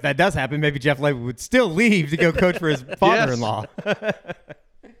happen. But if that does happen, maybe Jeff Lebby would still leave to go coach for his father-in-law,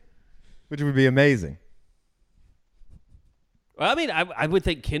 which would be amazing. Well, I mean, I would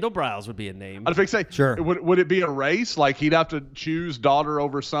think Kendall Briles would be a name. I'd say, sure. Would it be a race? Like, he'd have to choose daughter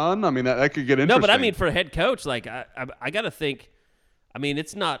over son? I mean, that could get interesting. No, but I mean, for a head coach, like, I got to think, I mean,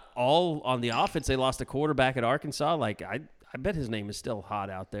 it's not all on the offense. They lost a quarterback at Arkansas. Like, I bet his name is still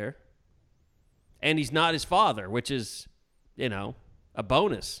hot out there. And he's not his father, which is, a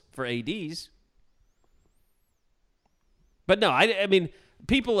bonus for ADs. But no, I mean,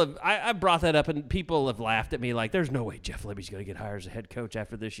 people have I brought that up and people have laughed at me like, there's no way Jeff Lebby's going to get hired as a head coach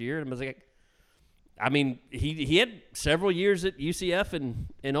after this year. And I was like, I mean, he had several years at UCF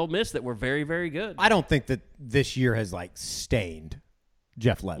and Ole Miss that were very, very good. I don't think that this year has stained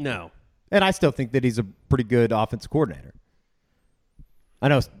Jeff Lebby. No. And I still think that he's a pretty good offensive coordinator. I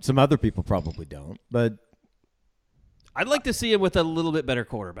know some other people probably don't, but I'd like to see him with a little bit better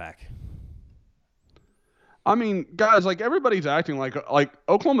quarterback. I mean, guys, like, everybody's acting like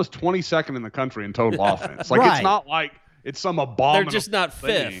Oklahoma's 22nd in the country in total offense. Like, right. It's not like it's some abominable They're just not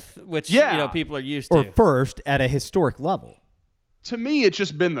thing. fifth, which people are used or to. first at a historic level. To me, it's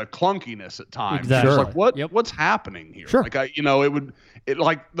just been the clunkiness at times. Exactly. It's like, what's happening here? Sure. Like,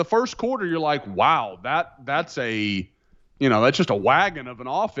 like the first quarter, you're like, wow, that's just a wagon of an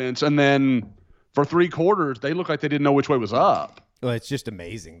offense. And then for 3 quarters, they look like they didn't know which way was up. Well, it's just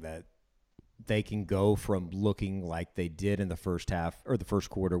amazing that they can go from looking like they did in the first half or the first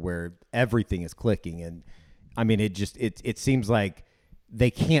quarter where everything is clicking. And I mean, it seems like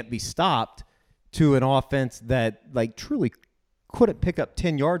they can't be stopped to an offense that truly couldn't pick up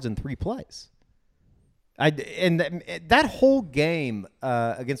 10 yards in 3 plays. That whole game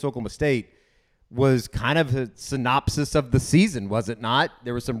against Oklahoma State was kind of a synopsis of the season, was it not?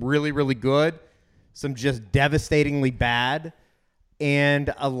 There was some really, really good, some just devastatingly bad,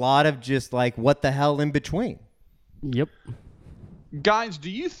 and a lot of just what the hell in between. Yep. Guys, do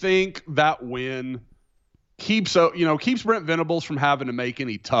you think that win keeps Brent Venables from having to make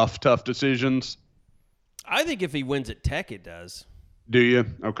any tough decisions? I think if he wins at Tech, it does. Do you?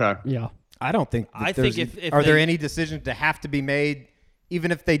 Okay. Yeah. I don't think. I think if there any decisions to have to be made,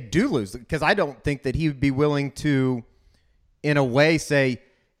 even if they do lose? Because I don't think that he would be willing to, in a way, say,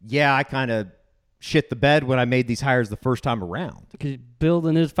 "Yeah, I kind of shit the bed when I made these hires the first time around." Because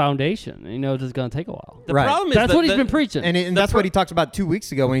building his foundation, you know, it's going to take a while. The problem is that's what he's been preaching, and that's what he talked about 2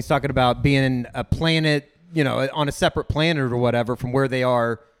 weeks ago when he's talking about being a planet, you know, on a separate planet or whatever from where they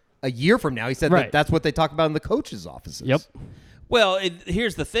are a year from now. He said that's what they talk about in the coaches' offices. Yep. Well,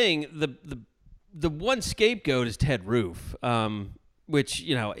 here's the thing: the one scapegoat is Ted Roof, which,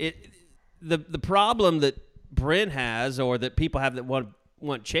 you know, the problem that Brent has, or that people have that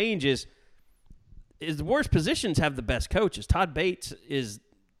want changes, is the worst positions have the best coaches. Todd Bates is,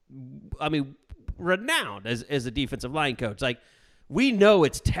 I mean, renowned as a defensive line coach. Like, we know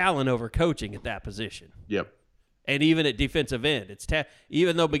it's talent over coaching at that position. Yep. And even at defensive end,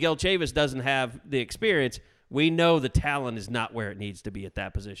 even though Miguel Chavis doesn't have the experience, we know the talent is not where it needs to be at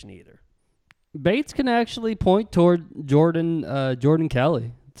that position either. Bates can actually point toward Jordan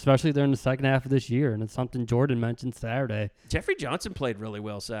Kelly, especially during the second half of this year, and it's something Jordan mentioned Saturday. Jeffrey Johnson played really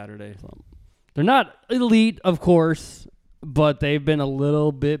well Saturday. They're not elite, of course, but they've been a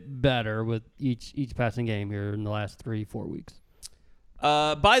little bit better with each passing game here in the last 3-4 weeks.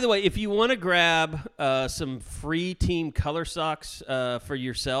 By the way, if you want to grab some free team color socks for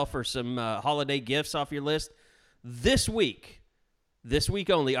yourself or some holiday gifts off your list, this week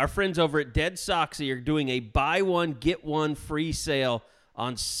only, our friends over at Dead Soxy are doing a buy one, get one free sale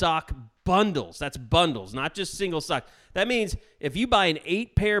on sock bundles. That's bundles, not just single socks. That means if you buy an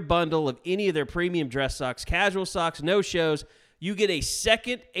 8-pair bundle of any of their premium dress socks, casual socks, no-shows, you get a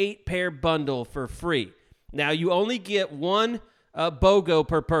second 8-pair bundle for free. Now, you only get one BOGO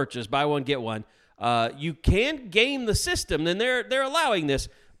per purchase, buy one, get one. You can game the system, and they're allowing this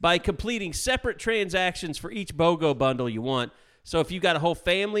by completing separate transactions for each BOGO bundle you want. So if you got a whole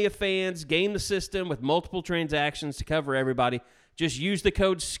family of fans, game the system with multiple transactions to cover everybody, just use the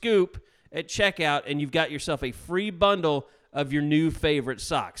code SCOOP at checkout, and you've got yourself a free bundle of your new favorite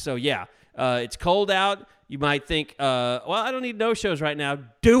socks. So, yeah, it's cold out. You might think, well, I don't need no-shows right now.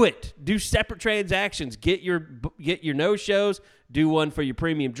 Do it. Do separate transactions. Get your no-shows. Do one for your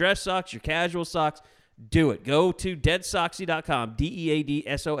premium dress socks, your casual socks. Do it. Go to deadsoxy.com,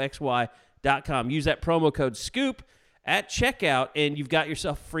 DEADSOXY.com. Use that promo code SCOOP at checkout, and you've got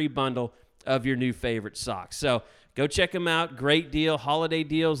yourself a free bundle of your new favorite socks. So go check them out. Great deal. Holiday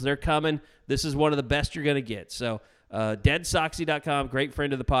deals. They're coming. This is one of the best you're going to get. So deadsoxy.com, great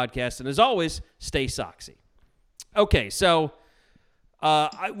friend of the podcast. And as always, stay soxy. Okay, so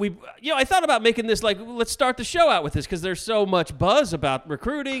I thought about making this like, let's start the show out with this because there's so much buzz about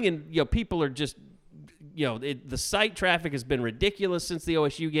recruiting, and people are just, the site traffic has been ridiculous since the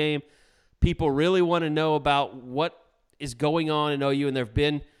OSU game. People really want to know about what is going on in OU, and there have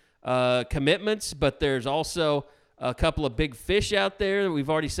been commitments, but there's also a couple of big fish out there. We've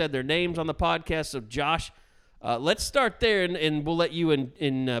already said their names on the podcast. So, Josh, let's start there, and we'll let you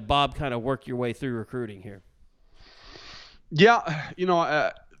and Bob kind of work your way through recruiting here. Yeah,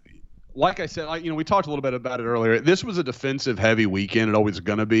 like I said, we talked a little bit about it earlier. This was a defensive-heavy weekend. It always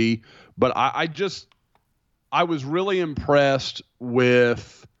going to be. But I was really impressed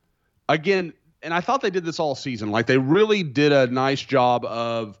with, again, and I thought they did this all season. Like, they really did a nice job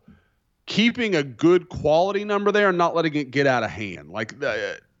of keeping a good quality number there and not letting it get out of hand. Like,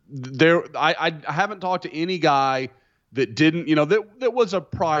 I haven't talked to any guy that didn't, that was a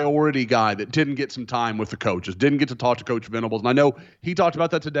priority guy that didn't get some time with the coaches, didn't get to talk to Coach Venables. And I know he talked about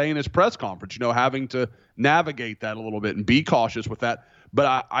that today in his press conference, having to navigate that a little bit and be cautious with that.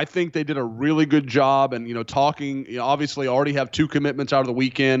 But I think they did a really good job. And, talking, obviously already have 2 commitments out of the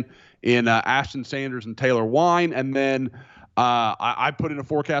weekend in Ashton Sanders and Taylor Wine. And then I put in a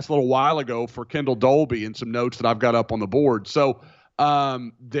forecast a little while ago for Kendall Dolby and some notes that I've got up on the board. So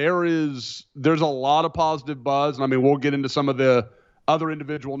there's a lot of positive buzz. And I mean, we'll get into some of the other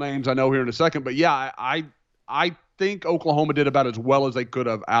individual names I know here in a second. But yeah, I think Oklahoma did about as well as they could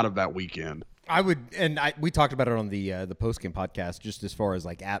have out of that weekend. We talked about it on the postgame podcast, just as far as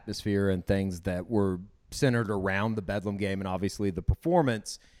like atmosphere and things that were centered around the Bedlam game, and obviously the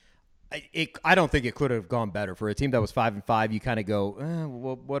performance. I don't think it could have gone better for a team that was 5-5. You kind of go,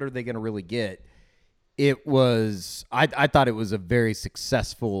 well, what are they going to really get? It was. I thought it was a very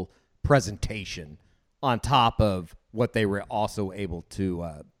successful presentation, on top of what they were also able to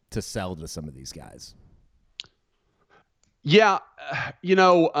sell to some of these guys. Yeah, you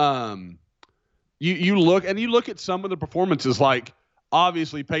look at some of the performances. Like,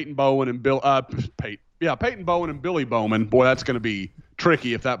 obviously Peyton Bowen and Peyton Bowen and Billy Bowman. Boy, that's going to be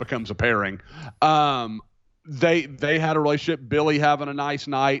tricky if that becomes a pairing. They had a relationship. Billy having a nice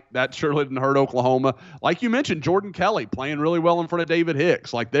night. That surely didn't hurt Oklahoma. Like you mentioned, Jordan Kelly playing really well in front of David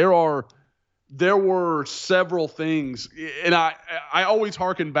Hicks. Like there were several things, and I always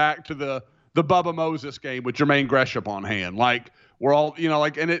harken back to the Bubba Moses game with Jermaine Gresham on hand. Like we're all,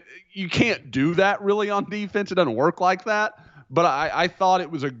 you can't do that really on defense. It doesn't work like that. But I thought it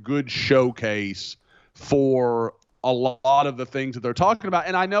was a good showcase for a lot of the things that they're talking about.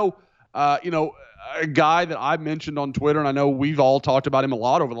 And I know, a guy that I mentioned on Twitter, and I know we've all talked about him a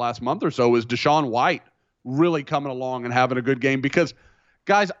lot over the last month or so, is Deshaun White really coming along and having a good game. Because,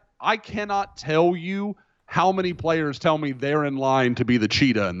 guys, I cannot tell you how many players tell me they're in line to be the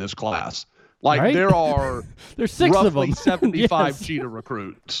cheetah in this class. Like right? There are There's 6 of them. 75 Yes. cheetah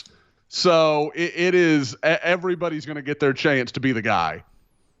recruits. So it is everybody's going to get their chance to be the guy.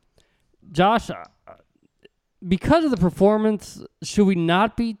 Josh, because of the performance, should we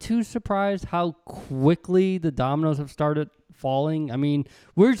not be too surprised how quickly the dominoes have started falling? I mean,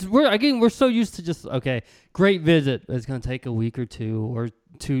 we're so used to just, okay, great visit. It's going to take a week or two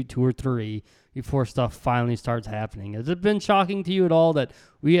or three before stuff finally starts happening. Has it been shocking to you at all that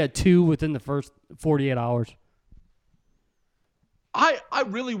we had 2 within the first 48 hours? I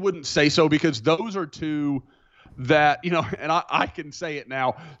really wouldn't say so, because those are 2 that, and I can say it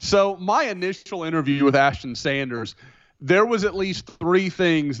now. So my initial interview with Ashton Sanders, there was at least 3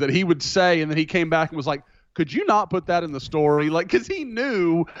 things that he would say, and then he came back and was like, could you not put that in the story? Like, because he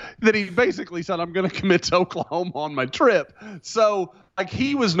knew that he basically said, I'm going to commit to Oklahoma on my trip. So, like,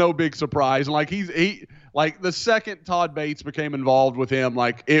 he was no big surprise. And, like, he the second Todd Bates became involved with him,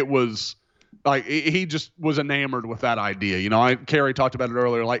 like, it was – like, he just was enamored with that idea. Kerry talked about it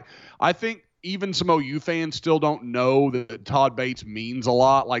earlier. Like, I think even some OU fans still don't know that Todd Bates means a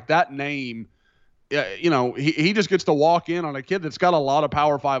lot. Like, that name, he just gets to walk in on a kid that's got a lot of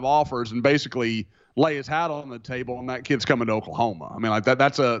Power 5 offers and basically lay his hat on the table, and that kid's coming to Oklahoma. I mean, like,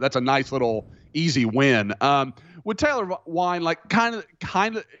 that's a nice little easy win. With Taylor Wine, like, kind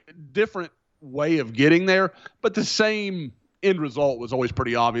of different way of getting there, but the same end result was always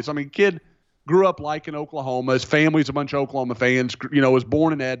pretty obvious. I mean, kid grew up liking Oklahoma. His family's a bunch of Oklahoma fans. Was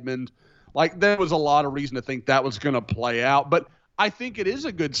born in Edmond. Like, there was a lot of reason to think that was going to play out. But I think it is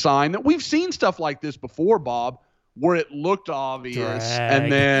a good sign that we've seen stuff like this before, Bob, where it looked obvious. Drag.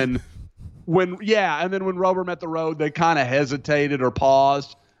 And then when rubber met the road, they kind of hesitated or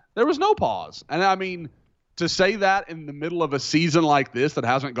paused. There was no pause. And I mean, to say that in the middle of a season like this that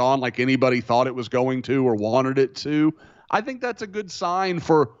hasn't gone like anybody thought it was going to or wanted it to, I think that's a good sign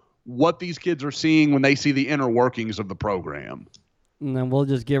for what these kids are seeing when they see the inner workings of the program. And then we'll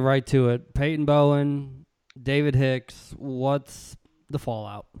just get right to it. Peyton Bowen, David Hicks, what's the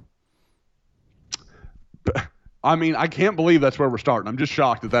fallout? I mean, I can't believe that's where we're starting. I'm just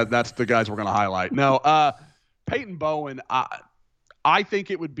shocked that's the guys we're going to highlight. No, Peyton Bowen, I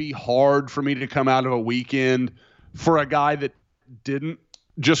think it would be hard for me to come out of a weekend for a guy that didn't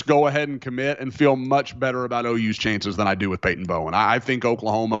just go ahead and commit and feel much better about OU's chances than I do with Peyton Bowen. I think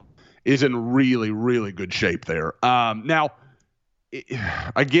Oklahoma is in really, really good shape there. Now,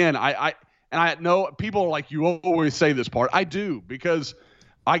 again, I know people are like, you always say this part. I do, because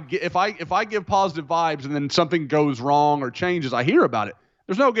if I give positive vibes and then something goes wrong or changes, I hear about it.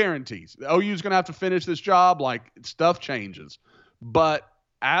 There's no guarantees. OU's going to have to finish this job. Like, stuff changes. But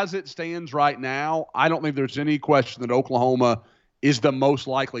as it stands right now, I don't think there's any question that Oklahoma is the most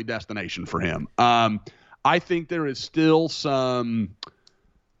likely destination for him. I think there is still some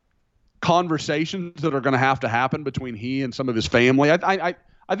conversations that are going to have to happen between he and some of his family. I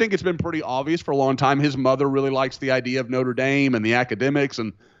think it's been pretty obvious for a long time. His mother really likes the idea of Notre Dame and the academics,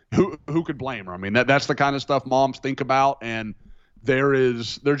 and who could blame her? I mean, that's the kind of stuff moms think about, and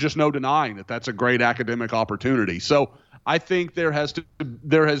there's just no denying that that's a great academic opportunity. So I think there has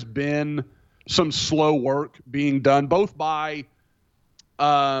been some slow work being done, both by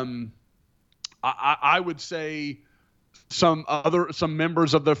I would say some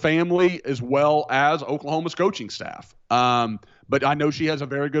members of their family, as well as Oklahoma's coaching staff. But I know she has a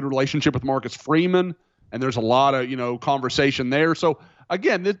very good relationship with Marcus Freeman, and there's a lot of, conversation there. So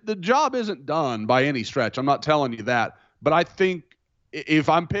again, the job isn't done by any stretch. I'm not telling you that, but I think if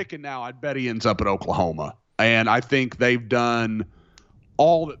I'm picking now, I'd bet he ends up at Oklahoma. And I think they've done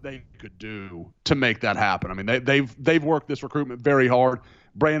all that they could do to make that happen. I mean, they've worked this recruitment very hard.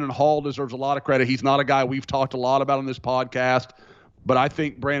 Brandon Hall deserves a lot of credit. He's not a guy we've talked a lot about on this podcast, but I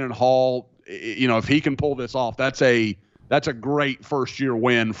think Brandon Hall, if he can pull this off, that's a great first year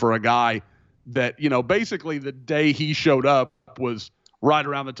win for a guy that, basically the day he showed up was right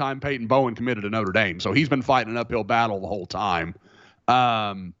around the time Peyton Bowen committed to Notre Dame. So he's been fighting an uphill battle the whole time.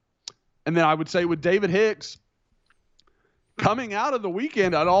 And then I would say with David Hicks, coming out of the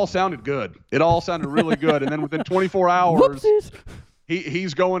weekend, it all sounded good. It all sounded really good. And then within 24 hours,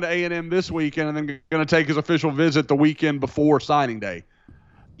 he's going to A&M this weekend and then going to take his official visit the weekend before signing day.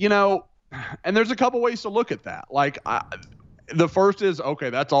 You know, and there's a couple ways to look at that. Like, the first is, okay,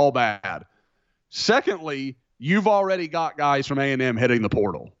 that's all bad. Secondly, you've already got guys from A&M hitting the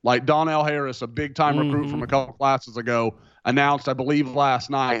portal. Like Donnell Harris, a big-time recruit from a couple classes ago, announced, I believe, last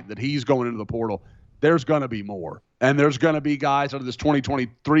night that he's going into the portal. There's going to be more. And there's going to be guys out of this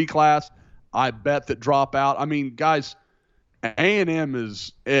 2023 class, I bet, that drop out. I mean, guys, A&M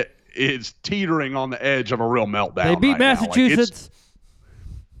is teetering on the edge of a real meltdown. They beat right Massachusetts.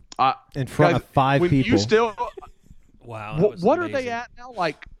 In front of 5 people. You still, Wow. what are they at now?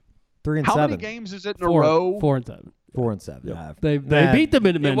 Like, 3-7. how many games is it in a row? 4-7. 4-7. Yep. They beat the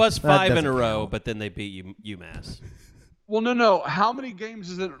Minutemen. It was 5 in a doesn't row, count. but then they beat UMass. Well, no. How many games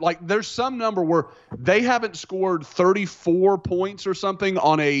is it? Like, there's some number where they haven't scored 34 points or something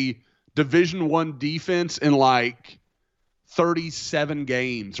on a Division I defense in like 37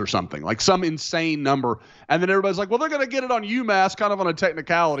 games or something, like some insane number. And then everybody's like, well, they're going to get it on UMass, kind of on a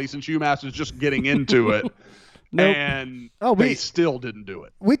technicality, since UMass is just getting into it. Nope. And Oh, they still didn't do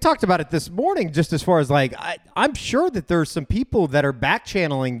it. We talked about it this morning, just as far as like, I'm sure that there's some people that are back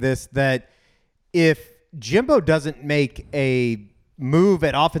channeling this, that if Jimbo doesn't make a move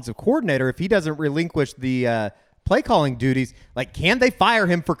at offensive coordinator, if he doesn't relinquish the play calling duties, like, can they fire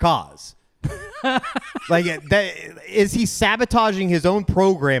him for cause? Like, is he sabotaging his own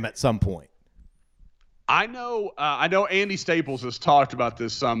program at some point? I know Andy Staples has talked about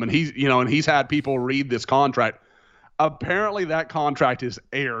this some, and he's had people read this contract. Apparently that contract is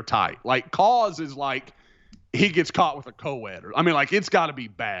airtight. Like, cause is like he gets caught with a co-ed. I mean, like, it's got to be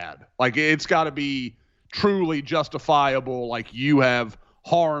bad. Like, it's got to be truly justifiable. Like, you have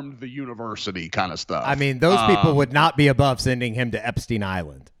harmed the university kind of stuff. I mean, those people would not be above sending him to Epstein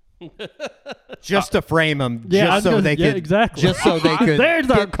Island. Just to frame him, just so they could. Exactly. Just so they could. There's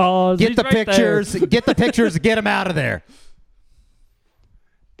our cause. Get He's the right pictures. there. Get the pictures. Get him out of there.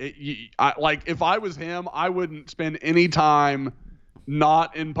 Like, if I was him, I wouldn't spend any time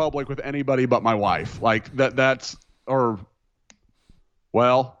not in public with anybody but my wife. Like,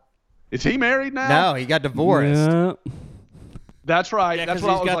 is he married now? No, he got divorced. Yeah. That's right. Yeah, That's 'cause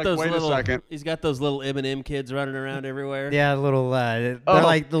what I was like, wait a second. He's got those little M&M kids running around everywhere. Yeah, little. They're Oh,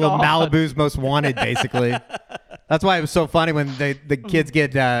 like the little God. Malibu's most wanted, basically. That's why it was so funny when the kids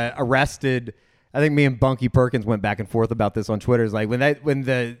get arrested. I think me and Bunky Perkins went back and forth about this on Twitter. It's like when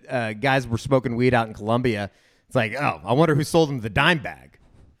the guys were smoking weed out in Columbia, it's like, oh, I wonder who sold them the dime bag.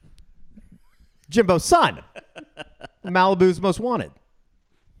 Jimbo's son. Malibu's most wanted.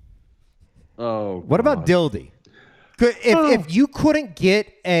 Oh, What about Dildy? If you couldn't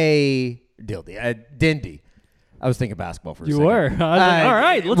get a Dindy, I was thinking basketball for a You second. were. I was like, all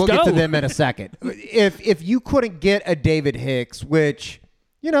right, let's we'll go. get to them in a second. If you couldn't get a David Hicks, which,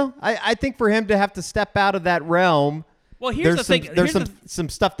 I think for him to have to step out of that realm, Well, here's the thing. There's some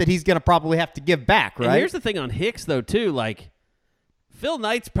stuff that he's going to probably have to give back, right? And here's the thing on Hicks, though, too. Like, Phil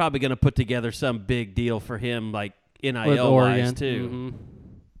Knight's probably going to put together some big deal for him, like With NIL-wise, Oregon. too. Mm-hmm.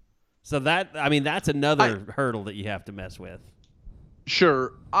 So that's another hurdle that you have to mess with.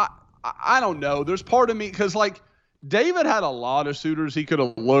 Sure. I don't know. There's part of me, because, like, David had a lot of suitors he could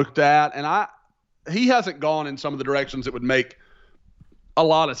have looked at, and he hasn't gone in some of the directions that would make a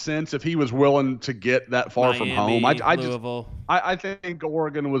lot of sense if he was willing to get that far from home. Louisville. I think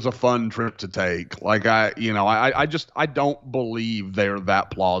Oregon was a fun trip to take. Like, I don't believe they're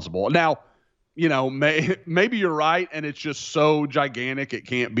that plausible. Now, maybe you're right, and it's just so gigantic it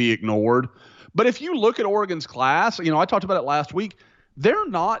can't be ignored. But if you look at Oregon's class, I talked about it last week, they're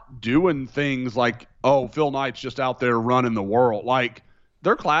not doing things like, oh, Phil Knight's just out there running the world. Like,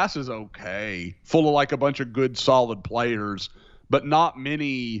 their class is okay, full of like a bunch of good, solid players, but not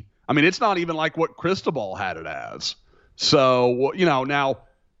many. I mean, it's not even like what Cristobal had it as. So, now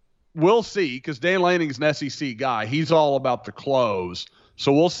we'll see, because Dan Lanning's an SEC guy. He's all about the close.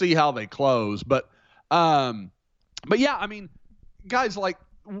 So we'll see how they close. But yeah, I mean, guys, like,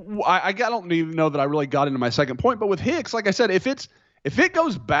 I don't even know that I really got into my second point. But with Hicks, like I said, if it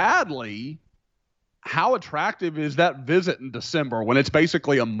goes badly, how attractive is that visit in December when it's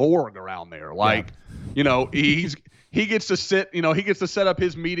basically a morgue around there? Like, he gets to sit, he gets to set up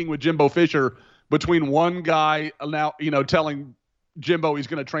his meeting with Jimbo Fisher between one guy now, telling Jimbo he's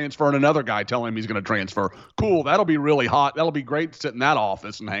going to transfer and another guy telling him he's going to transfer. Cool. That'll be really hot. That'll be great to sit in that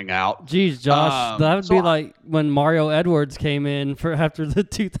office and hang out. Jeez, Josh, that would be like when Mario Edwards came in for after the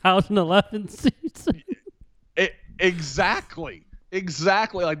 2011 season. Exactly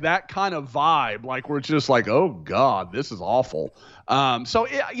like that kind of vibe, like we're just like, oh God, this is awful.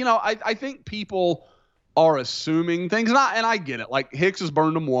 I think people are assuming things, and I get it. Like Hicks has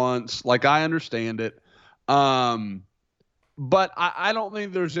burned them once, like I understand it. But I don't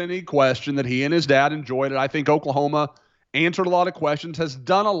think there's any question that he and his dad enjoyed it. I think Oklahoma answered a lot of questions, has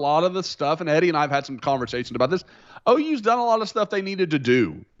done a lot of the stuff, and Eddie and I have had some conversations about this. OU's done a lot of stuff they needed to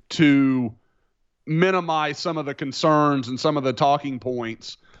do to minimize some of the concerns and some of the talking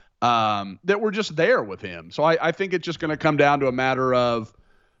points that were just there with him. So I think it's just going to come down to a matter of,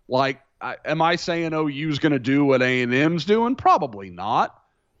 like, am I saying OU's going to do what A&M's doing? Probably not.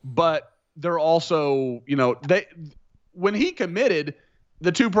 But they're also, when he committed,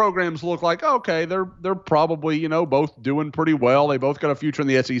 the two programs look like, okay, they're probably, both doing pretty well. They both got a future in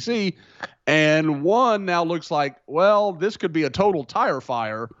the SEC. And one now looks like, well, this could be a total tire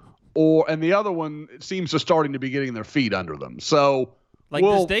fire. And the other one seems to starting to be getting their feet under them. So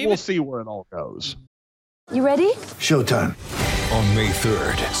we'll see where it all goes. You ready? Showtime. On May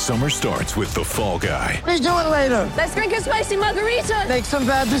 3rd, summer starts with The Fall Guy. Let's do it later. Let's drink a spicy margarita. Make some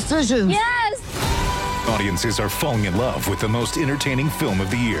bad decisions. Yes. Audiences are falling in love with the most entertaining film of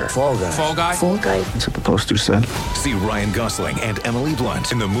the year. Fall Guy. Fall Guy? Fall Guy. That's what the poster said. See Ryan Gosling and Emily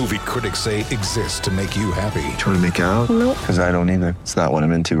Blunt in the movie critics say exists to make you happy. Trying to make it out? Nope. Because I don't either. It's not what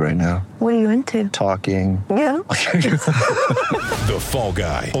I'm into right now. What are you into? Talking. Yeah. The Fall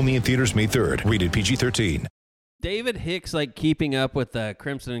Guy. Only in theaters May 3rd. Rated PG-13. David Hicks, like, keeping up with the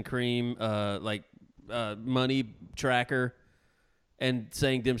Crimson and Cream, money tracker and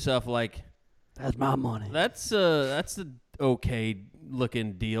saying to himself, like, That's my money. That's an okay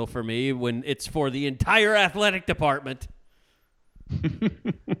looking deal for me when it's for the entire athletic department.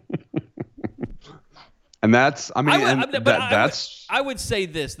 And that's, I would say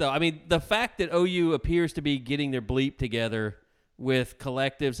this, though. I mean, the fact that OU appears to be getting their bleep together with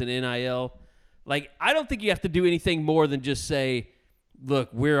collectives and NIL, like, I don't think you have to do anything more than just say, look,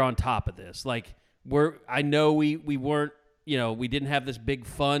 we're on top of this. Like, I know we weren't, we didn't have this big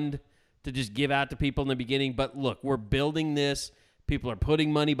fund to just give out to people in the beginning, but look, we're building this. People are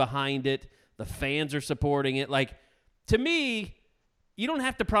putting money behind it. The fans are supporting it. Like, to me, you don't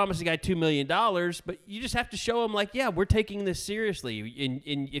have to promise a guy $2 million, but you just have to show him, like, yeah, we're taking this seriously.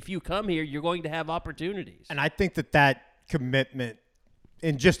 And if you come here, you're going to have opportunities. And I think that commitment,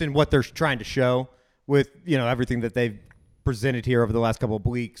 and just in what they're trying to show with, everything that they've presented here over the last couple of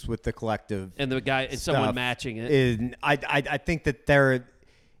weeks with the collective and the guy and someone matching it. And I think that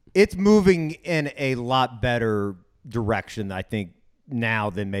it's moving in a lot better direction, I think, now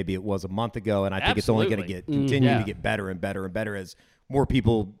than maybe it was a month ago. And I think it's only going to continue to get better and better and better as more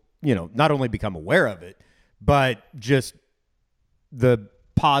people, not only become aware of it, but just the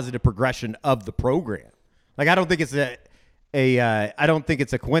positive progression of the program. Like, I don't think it's I don't think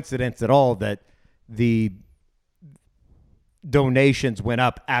it's a coincidence at all that the donations went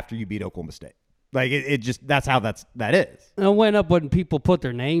up after you beat Oklahoma State. Like, it just, that's how that is. It went up when people put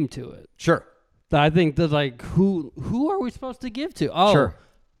their name to it. Sure. I think that's like, who are we supposed to give to? Oh, sure.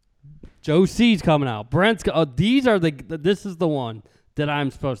 Joe C's coming out. Brent's, this is the one that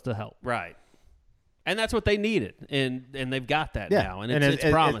I'm supposed to help. Right. And that's what they needed. And they've got that now. And it's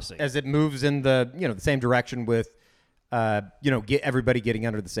promising. As it moves in the, the same direction with, get everybody getting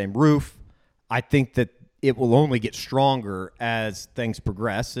under the same roof, I think that it will only get stronger as things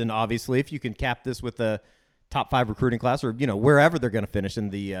progress. And obviously, if you can cap this with a top 5 recruiting class or, wherever they're going to finish in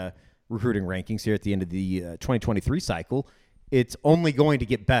the recruiting rankings here at the end of the 2023 cycle, it's only going to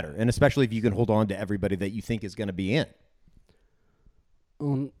get better. And especially if you can hold on to everybody that you think is going to be in.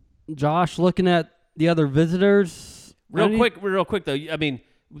 Josh, looking at the other visitors. Real quick, though. I mean,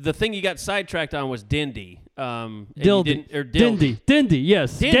 the thing you got sidetracked on was Dindy. Dindy,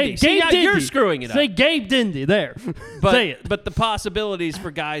 yes. Dindy. You're screwing it up. Say Gabe Dindy there. Say it. But the possibilities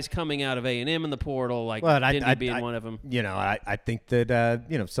for guys coming out of A&M in the portal, like Dindy being one of them. I think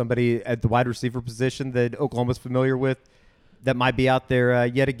that, somebody at the wide receiver position that Oklahoma's familiar with that might be out there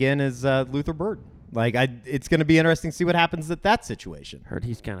yet again is Luther Burden. Like, it's going to be interesting to see what happens at that situation. Heard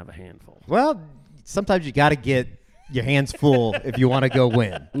he's kind of a handful. Well, sometimes you got to get your hands full if you want to go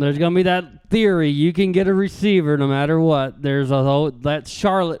win. There's going to be that theory you can get a receiver no matter what. That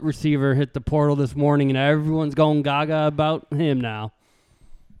Charlotte receiver hit the portal this morning, and everyone's going gaga about him now.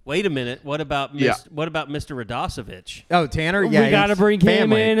 Wait a minute. What about Yeah. what about Mr. Radosevich? Oh, Tanner. Yeah, we got to he's bring him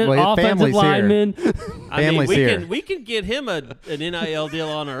family. in, an Well, his offensive family's here. lineman. I mean, Family's here. we can get him an NIL deal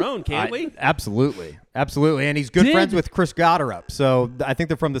on our own, can't we? Absolutely, and he's good Did- friends with Chris Goddard, so I think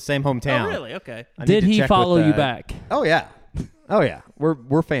they're from the same hometown. Oh, really? Okay. I need Did to he check follow with, you back? Oh yeah,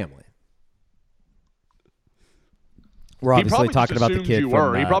 we're family. We're He obviously probably talking just about the assumed kid you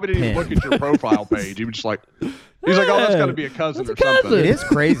from were. He probably didn't even Penn. look at your profile page. He was just like, he's like, oh, that's got to be a cousin or That's a cousin. something. It is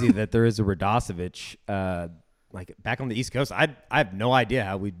crazy that there is a Radosevich like back on the East Coast. I have no idea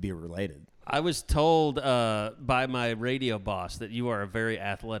how we'd be related. I was told by my radio boss that you are a very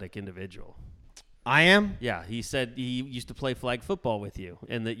athletic individual. I am. Yeah, he said he used to play flag football with you,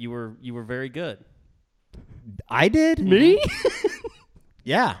 and that you were very good. I did. Me?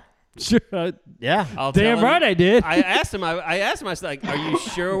 Yeah. Sure. Yeah. I'll tell Damn him- right I did. I asked him. I was like, "Are you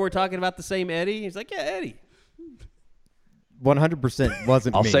sure we're talking about the same Eddie?" He's like, "Yeah, Eddie." 100%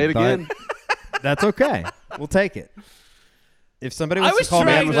 wasn't I'll me. say it but again. That's okay. We'll take it. If somebody I wants was to call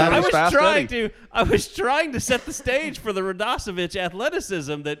me, trying. I'm To, I glad. was Fast trying Eddie. to. I was trying to set the stage for the Radosevich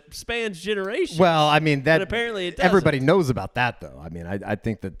athleticism that spans generations. Well, I mean that. But apparently it doesn't. everybody knows about that, though. I mean, I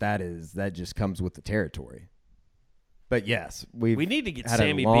think that just comes with the territory. But yes, we need to get had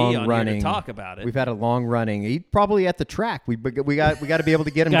Sammy a B on long here running, to talk about it. We've had a long running. He probably at the track. We got to be able to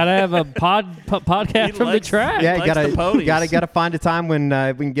get him. Gotta have a podcast He from likes- the track. Yeah, He you likes the ponies. gotta find a time when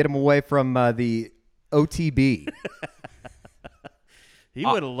we can get him away from the OTB. He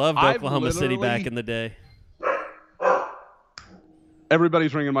would have loved I've Oklahoma City back literally- in the day.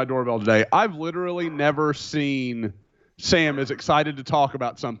 Everybody's ringing my doorbell today. I've literally never seen Sam as excited to talk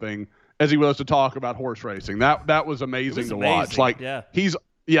about something as he was to talk about horse racing. That was amazing to watch. amazing, Like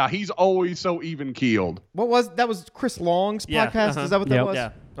yeah. he's always so even keeled. That was Chris Long's Yeah, podcast? uh-huh. Is that what that Yep. was? Yeah.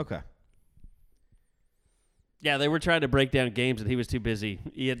 Okay. Yeah, they were trying to break down games, and he was too busy.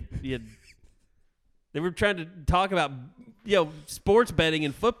 They were trying to talk about sports betting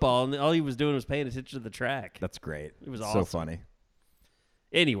and football, and all he was doing was paying attention to the track. That's great. It was So awesome. funny.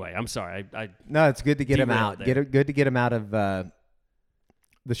 Anyway, I'm sorry. No, it's good to get him Derailed out. there. Good to get him out of the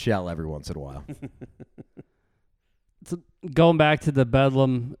shell every once in a while. So going back to the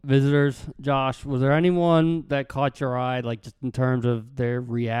Bedlam visitors, Josh, was there anyone that caught your eye, like just in terms of their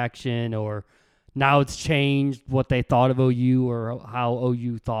reaction, or now it's changed what they thought of OU or how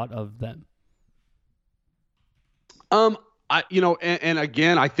OU thought of them? And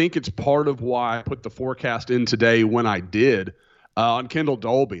again, I think it's part of why I put the forecast in today when I did on Kendall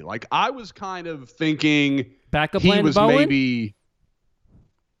Dolby. Like I was kind of thinking Backup he plan to was Bowen? maybe.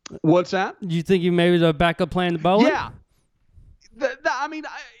 What's that? Do you think you maybe the backup plan to Bowen? Yeah. I mean,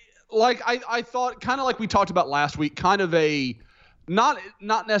 I thought kind of like we talked about last week, kind of a not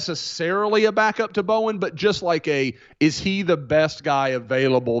necessarily a backup to Bowen, but just like is he the best guy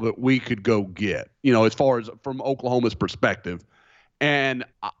available that we could go get, as far as from Oklahoma's perspective. And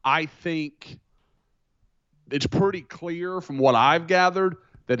I think it's pretty clear from what I've gathered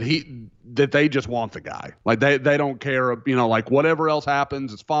that they just want the guy. Like they don't care, like whatever else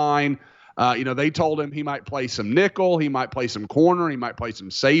happens, it's fine. They told him he might play some nickel, he might play some corner, he might play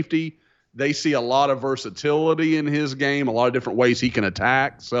some safety. They see a lot of versatility in his game, a lot of different ways he can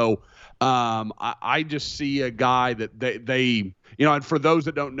attack. So I just see a guy that they and for those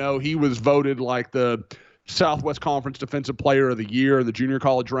that don't know, he was voted like the Southwest Conference Defensive Player of the Year in the junior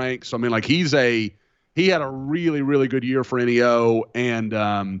college ranks. So, I mean, like he had a really, really good year for NEO. And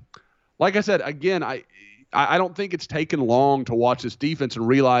like I said, again, I don't think it's taken long to watch this defense and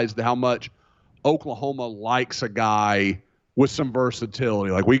realize how much Oklahoma likes a guy with some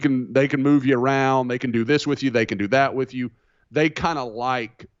versatility. Like they can move you around. They can do this with you. They can do that with you. They kind of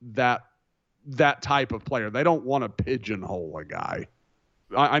like that type of player. They don't want to pigeonhole a guy.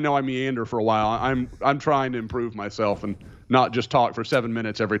 I know I meander for a while. I'm trying to improve myself and not just talk for 7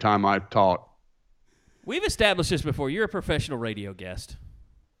 minutes every time I talk. We've established this before. You're a professional radio guest.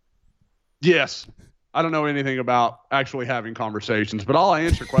 Yes. I don't know anything about actually having conversations, but I'll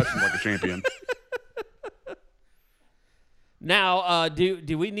answer questions like a champion. Now,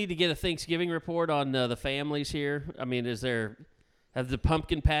 do we need to get a Thanksgiving report on the families here? I mean, have the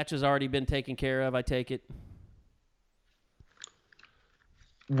pumpkin patches already been taken care of, I take it?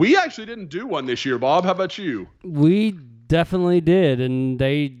 We actually didn't do one this year, Bob. How about you? We definitely did, and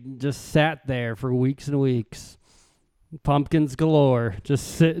they just sat there for weeks and weeks. Pumpkins galore,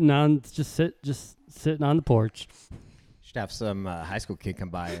 just sitting on the porch. Should have some high school kid come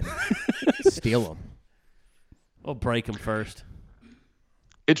by and steal them. We'll break them first.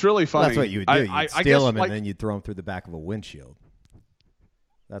 It's really funny. That's what you would do. You'd I steal guess, them like, and then you'd throw them through the back of a windshield.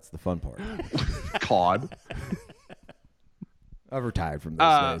 That's the fun part. COD. I've retired from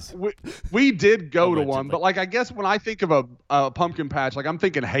those days. We did go to Allegedly. one, but like I guess when I think of a pumpkin patch, like I'm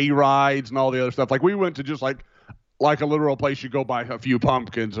thinking hay rides and all the other stuff. Like we went to just like a literal place you go buy a few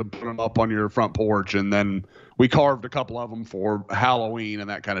pumpkins and put them up on your front porch, and then we carved a couple of them for Halloween and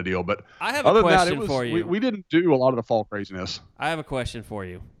that kind of deal. But I have a other than that, question it was, for you. We didn't do a lot of the fall craziness. I have a question for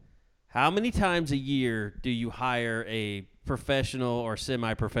you. How many times a year do you hire a professional or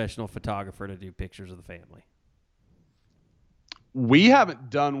semi-professional photographer to do pictures of the family? We haven't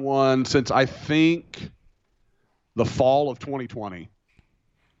done one since I think the fall of 2020.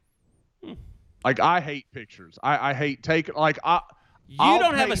 Like I hate pictures. I hate taking You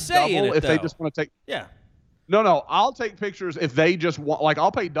don't have a say in it, if they though. just want to take. Yeah. No, I'll take pictures if they just want. Like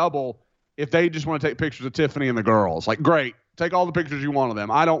I'll pay double if they just want to take pictures of Tiffany and the girls. Like great, take all the pictures you want of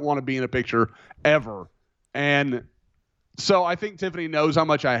them. I don't want to be in a picture ever. And so I think Tiffany knows how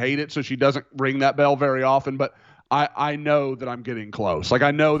much I hate it, so she doesn't ring that bell very often. But I know that I'm getting close. Like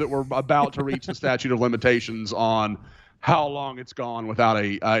I know that we're about to reach the statute of limitations on how long it's gone without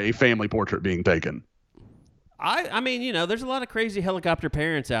a family portrait being taken. I mean, you know, there's a lot of crazy helicopter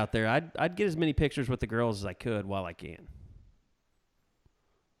parents out there. I'd get as many pictures with the girls as I could while I can.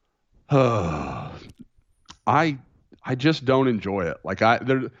 I just don't enjoy it. Like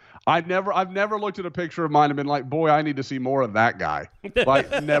I've never looked at a picture of mine and been like, boy, I need to see more of that guy.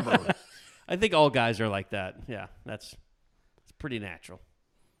 Like never. I think all guys are like that. Yeah, it's pretty natural.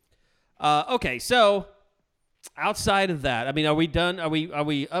 Okay, so outside of that, I mean, are we done? Are we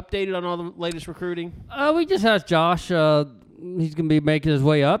updated on all the latest recruiting? We just asked Josh. He's going to be making his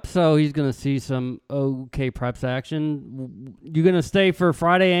way up, so he's going to see some OK Preps action. You going to stay for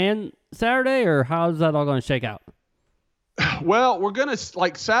Friday and Saturday, or how's that all going to shake out? Well, we're going to,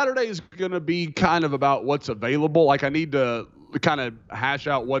 like, Saturday is going to be kind of about what's available. Like, I need to kind of hash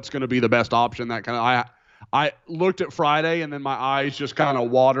out what's going to be the best option. That kind of, I looked at Friday and then my eyes just kind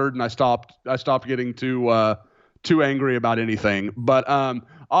of watered and I stopped getting too angry about anything. But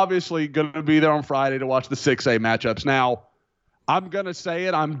obviously going to be there on Friday to watch the 6A matchups. Now, I'm going to say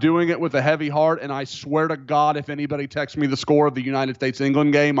it. I'm doing it with a heavy heart, and I swear to God, if anybody texts me the score of the United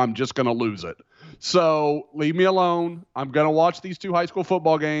States-England game, I'm just going to lose it. So leave me alone. I'm going to watch these two high school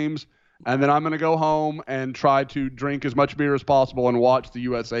football games, and then I'm going to go home and try to drink as much beer as possible and watch the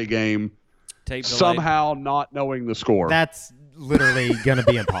USA game somehow not knowing the score. That's literally going to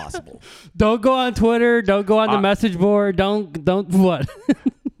be impossible. Don't go on Twitter. Don't go on the message board. Don't what?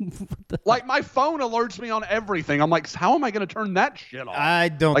 Like, my phone alerts me on everything. I'm like, how am I going to turn that shit off? I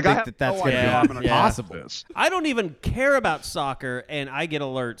don't think that's going to be possible. I don't even care about soccer, and I get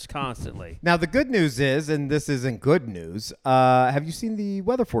alerts constantly. Now, the good news is, and this isn't good news, have you seen the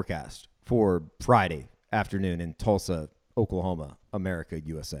weather forecast for Friday afternoon in Tulsa, Oklahoma, America,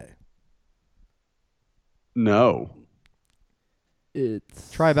 USA? No.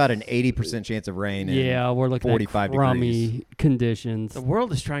 Try about an 80% chance of rain. Yeah, we're looking 45 at crummy degrees. conditions. The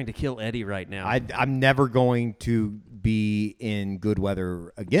world is trying to kill Eddie right now. I'm never going to be in good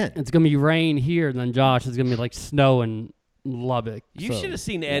weather again. It's going to be rain here, and then Josh, it's going to be like snow in Lubbock. You should have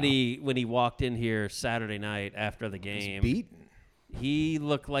seen Eddie when he walked in here Saturday night after the game. He's beaten. He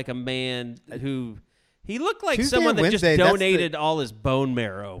looked like a man who... He looked like Tuesday someone and that Wednesday, just donated all his bone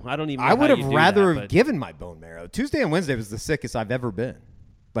marrow. I don't even know I would how have you do rather that, have given my bone marrow. Tuesday and Wednesday was the sickest I've ever been.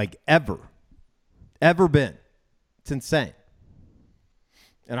 Like, ever been. It's insane.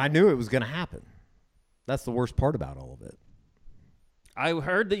 And I knew it was going to happen. That's the worst part about all of it. I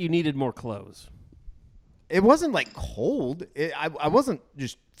heard that you needed more clothes. It wasn't like cold. I wasn't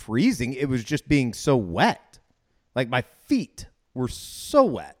just freezing. It was just being so wet. Like, my feet were so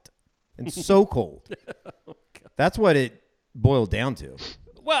wet and so cold. That's what it boiled down to.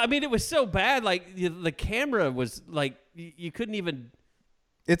 Well, I mean, it was so bad. Like, the camera was like, you couldn't even...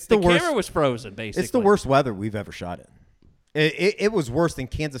 It's the worst. Camera was frozen, basically. It's the worst weather we've ever shot in. It was worse than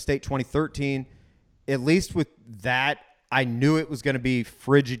Kansas State 2013. At least with that, I knew it was going to be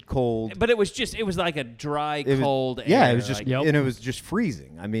frigid cold. But it was like a dry, cold air. Yeah, it was just, like, and it was just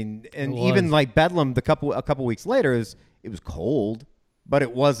freezing. I mean, and even like Bedlam, a couple weeks later, it was cold, but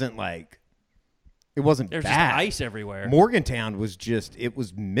it wasn't like, it wasn't There's bad. just ice everywhere. Morgantown was it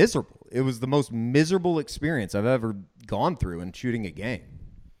was miserable. It was the most miserable experience I've ever gone through in shooting a game.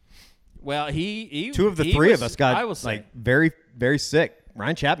 Well, he two of the three was, of us got I will say, like very, very sick.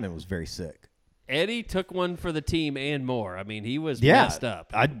 Ryan Chapman was very sick. Eddie took one for the team and more. I mean, he was messed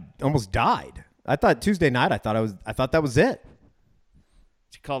up. I almost died. I thought Tuesday night. I thought that was it.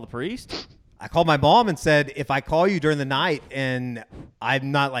 Did you call the priest? I called my mom and said, if I call you during the night and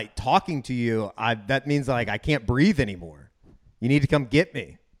I'm not like talking to you, that means like I can't breathe anymore. You need to come get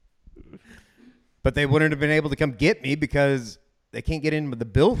me. But they wouldn't have been able to come get me because they can't get into the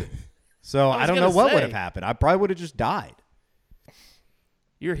building. So I don't know gonna what would say. have happened. I probably would have just died.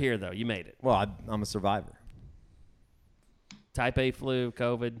 You're here, though. You made it. Well, I'm a survivor. Type A flu,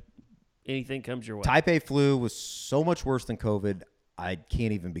 COVID, anything comes your way. Type A flu was so much worse than COVID, I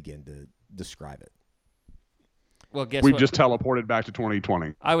can't even begin to describe it. Well, guess We what? just teleported back to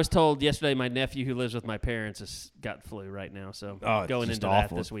 2020. I was told yesterday my nephew who lives with my parents has got flu right now, so Oh, it's going just into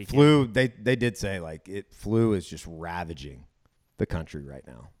awful. that this weekend. Flu, they did say, like, flu is just ravaging the country right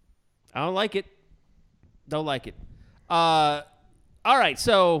now. I don't like it. Don't like it. All right,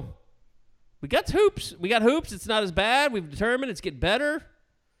 so we got hoops. It's not as bad. We've determined it's getting better.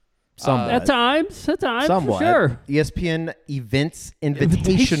 Somewhat. At times, Somewhat. for sure. ESPN Events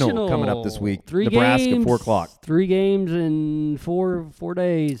Invitational coming up this week. 3 Nebraska, games, 4 o'clock. 3 games in 4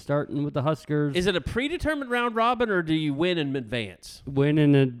 days, starting with the Huskers. Is it a predetermined round robin, or do you win in advance?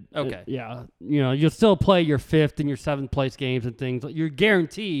 Winning and Okay. yeah, you'll still play your 5th and your 7th place games and things. You're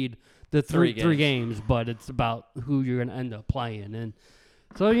guaranteed the three Three games, but it's about who you're going to end up playing. And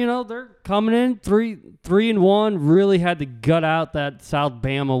so they're coming in 3-1. Really had to gut out that South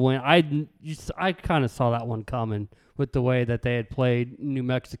Bama win. I kind of saw that one coming with the way that they had played New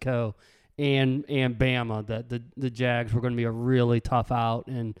Mexico and Bama. That the Jags were going to be a really tough out,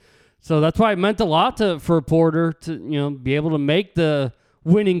 and so that's why it meant a lot for Porter to be able to make the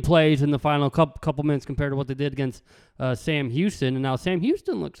winning plays in the final couple minutes compared to what they did against Sam Houston. And now Sam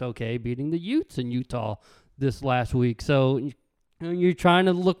Houston looks okay, beating the Utes in Utah this last week. So you're trying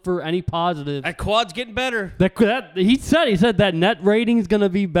to look for any positives. That quad's getting better. He said that net rating is going to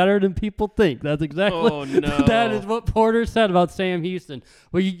be better than people think. That's exactly Oh, no. that is what Porter said about Sam Houston.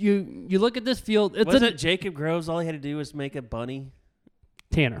 Well, you look at this field. It's Wasn't it Jacob Groves? All he had to do was make a bunny.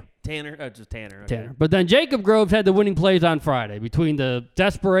 Tanner. Just Tanner. Okay. Tanner. But then Jacob Groves had the winning plays on Friday between the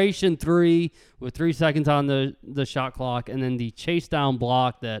desperation 3 with 3 seconds on the shot clock and then the chase down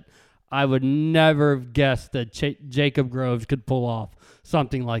block that I would never have guessed that Jacob Groves could pull off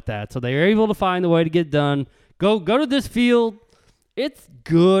something like that. So they were able to find a way to get done. Go to this field. It's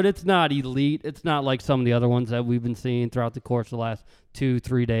good. It's not elite. It's not like some of the other ones that we've been seeing throughout the course of the last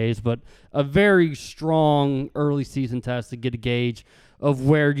 2-3 days, but a very strong early season test to get a gauge of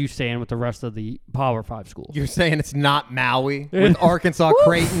where you stand with the rest of the Power 5 schools. You're saying it's not Maui with Arkansas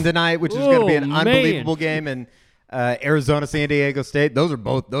Creighton tonight, which is going to be an unbelievable game, and Arizona San Diego State.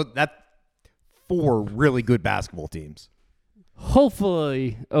 That's 4 really good basketball teams.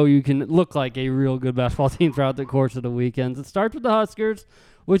 Hopefully, you can look like a real good basketball team throughout the course of the weekends. It starts with the Huskers,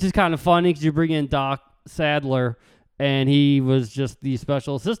 which is kind of funny because you bring in Doc Sadler, and he was just the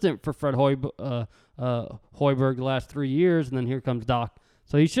special assistant for Fred Hoiberg the last 3 years, and then here comes Doc.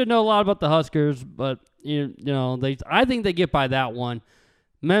 So you should know a lot about the Huskers, but I think they get by that one.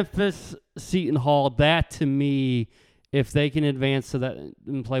 Memphis, Seton Hall, that to me, if they can advance to that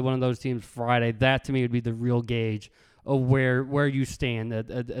and play one of those teams Friday, that to me would be the real gauge of where you stand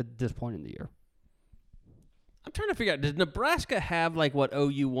at this point in the year. I'm trying to figure out, did Nebraska have like what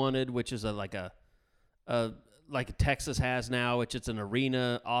OU wanted, which is like Texas has now, which it's an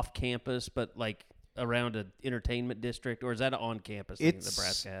arena off campus, but like around an entertainment district, or is that an on-campus thing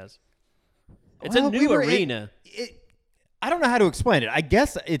Nebraska has? It's a new arena. I don't know how to explain it. I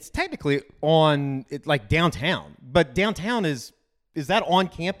guess it's technically like downtown, but downtown is that on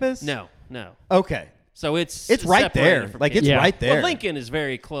campus? No. Okay. So it's right there. From It's right there. Well, Lincoln is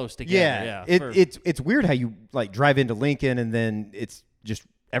very close together. Yeah. Yeah. It's weird how you like drive into Lincoln and then it's just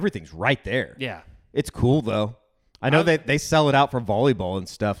everything's right there. Yeah. It's cool though. I know they sell it out for volleyball and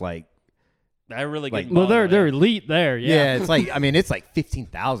stuff like. They're really good. Well, they're elite there. Yeah, it's like it's like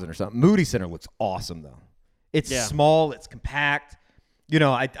 15,000 or something. Moody Center looks awesome though. It's small, it's compact.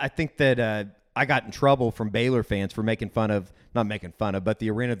 I think that I got in trouble from Baylor fans for but the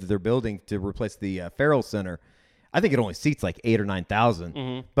arena that they're building to replace the Farrell Center. I think it only seats like 8,000 or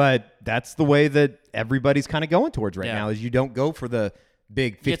 9,000. But that's the way that everybody's kind of going towards right now. Is you don't go for the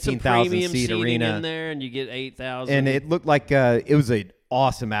big 15,000 seat arena in there, and you get 8,000. And it looked like it was an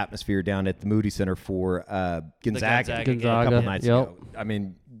awesome atmosphere down at the Moody Center for Gonzaga a couple nights ago. I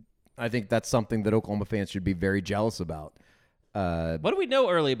mean, I think that's something that Oklahoma fans should be very jealous about. What do we know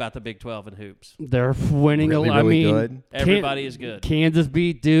early about the Big 12 and hoops? They're winning really good. Everybody is good. Kansas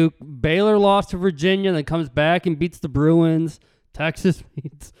beat Duke. Baylor lost to Virginia, then comes back and beats the Bruins. Texas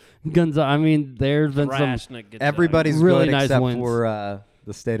beats Gonzaga. I mean, there's been everybody's really good nice except wins. for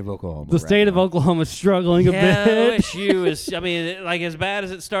the state of Oklahoma. The state of Oklahoma is struggling a bit. OSU is. I mean, like as bad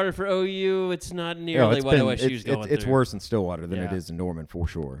as it started for OU, it's not nearly what OSU's going through. It's worse in Stillwater than it is in Norman for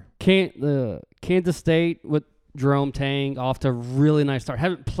sure. Kansas State with Jerome Tang off to a really nice start.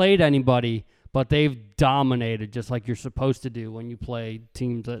 Haven't played anybody, but they've dominated just like you're supposed to do when you play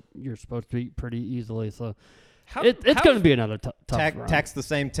teams that you're supposed to beat pretty easily. So it's going to be another tough run. Tech's the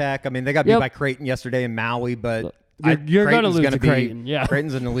same Tech. I mean, they got beat by Creighton yesterday in Maui, but you're going to lose to Creighton. Yeah,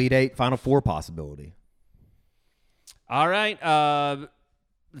 Creighton's an Elite Eight, Final Four possibility. All right.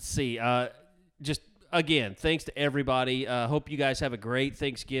 Let's see. Just again, thanks to everybody. Hope you guys have a great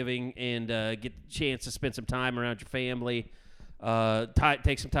Thanksgiving and get the chance to spend some time around your family.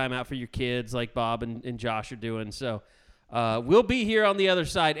 Take some time out for your kids like Bob and Josh are doing. So we'll be here on the other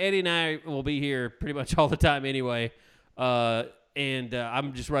side. Eddie and I will be here pretty much all the time anyway. And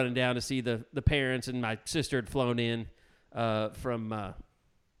I'm just running down to see the parents, and my sister had flown in from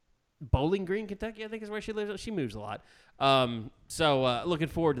Bowling Green, Kentucky, I think is where she lives. She moves a lot. So looking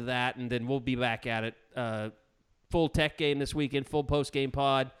forward to that, and then we'll be back at it. Full Tech game this weekend, full post-game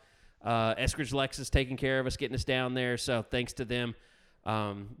pod. Eskridge Lexus taking care of us, getting us down there, so thanks to them.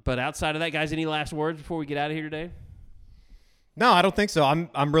 But outside of that, guys, any last words before we get out of here today? No, I don't think so.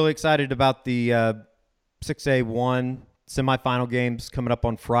 I'm really excited about the 6A1 semifinal games coming up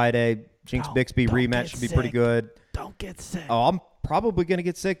on Friday. Jinx Bixby rematch should be pretty good. Don't get sick. Oh, I'm probably going to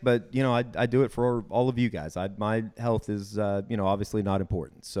get sick, but, I do it for all of you guys. My health is, obviously not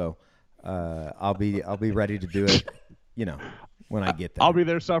important. So I'll be ready to do it, when I get there. I'll be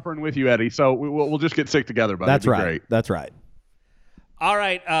there suffering with you, Eddie. So we'll just get sick together, buddy. That's right. Great. That's right. All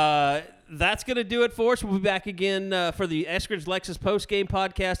right. That's going to do it for us. We'll be back again for the Eskridge Lexus post-game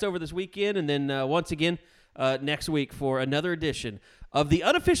podcast over this weekend. And then once again next week for another edition of the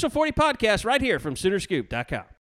Unofficial 40 podcast right here from Soonerscoop.com.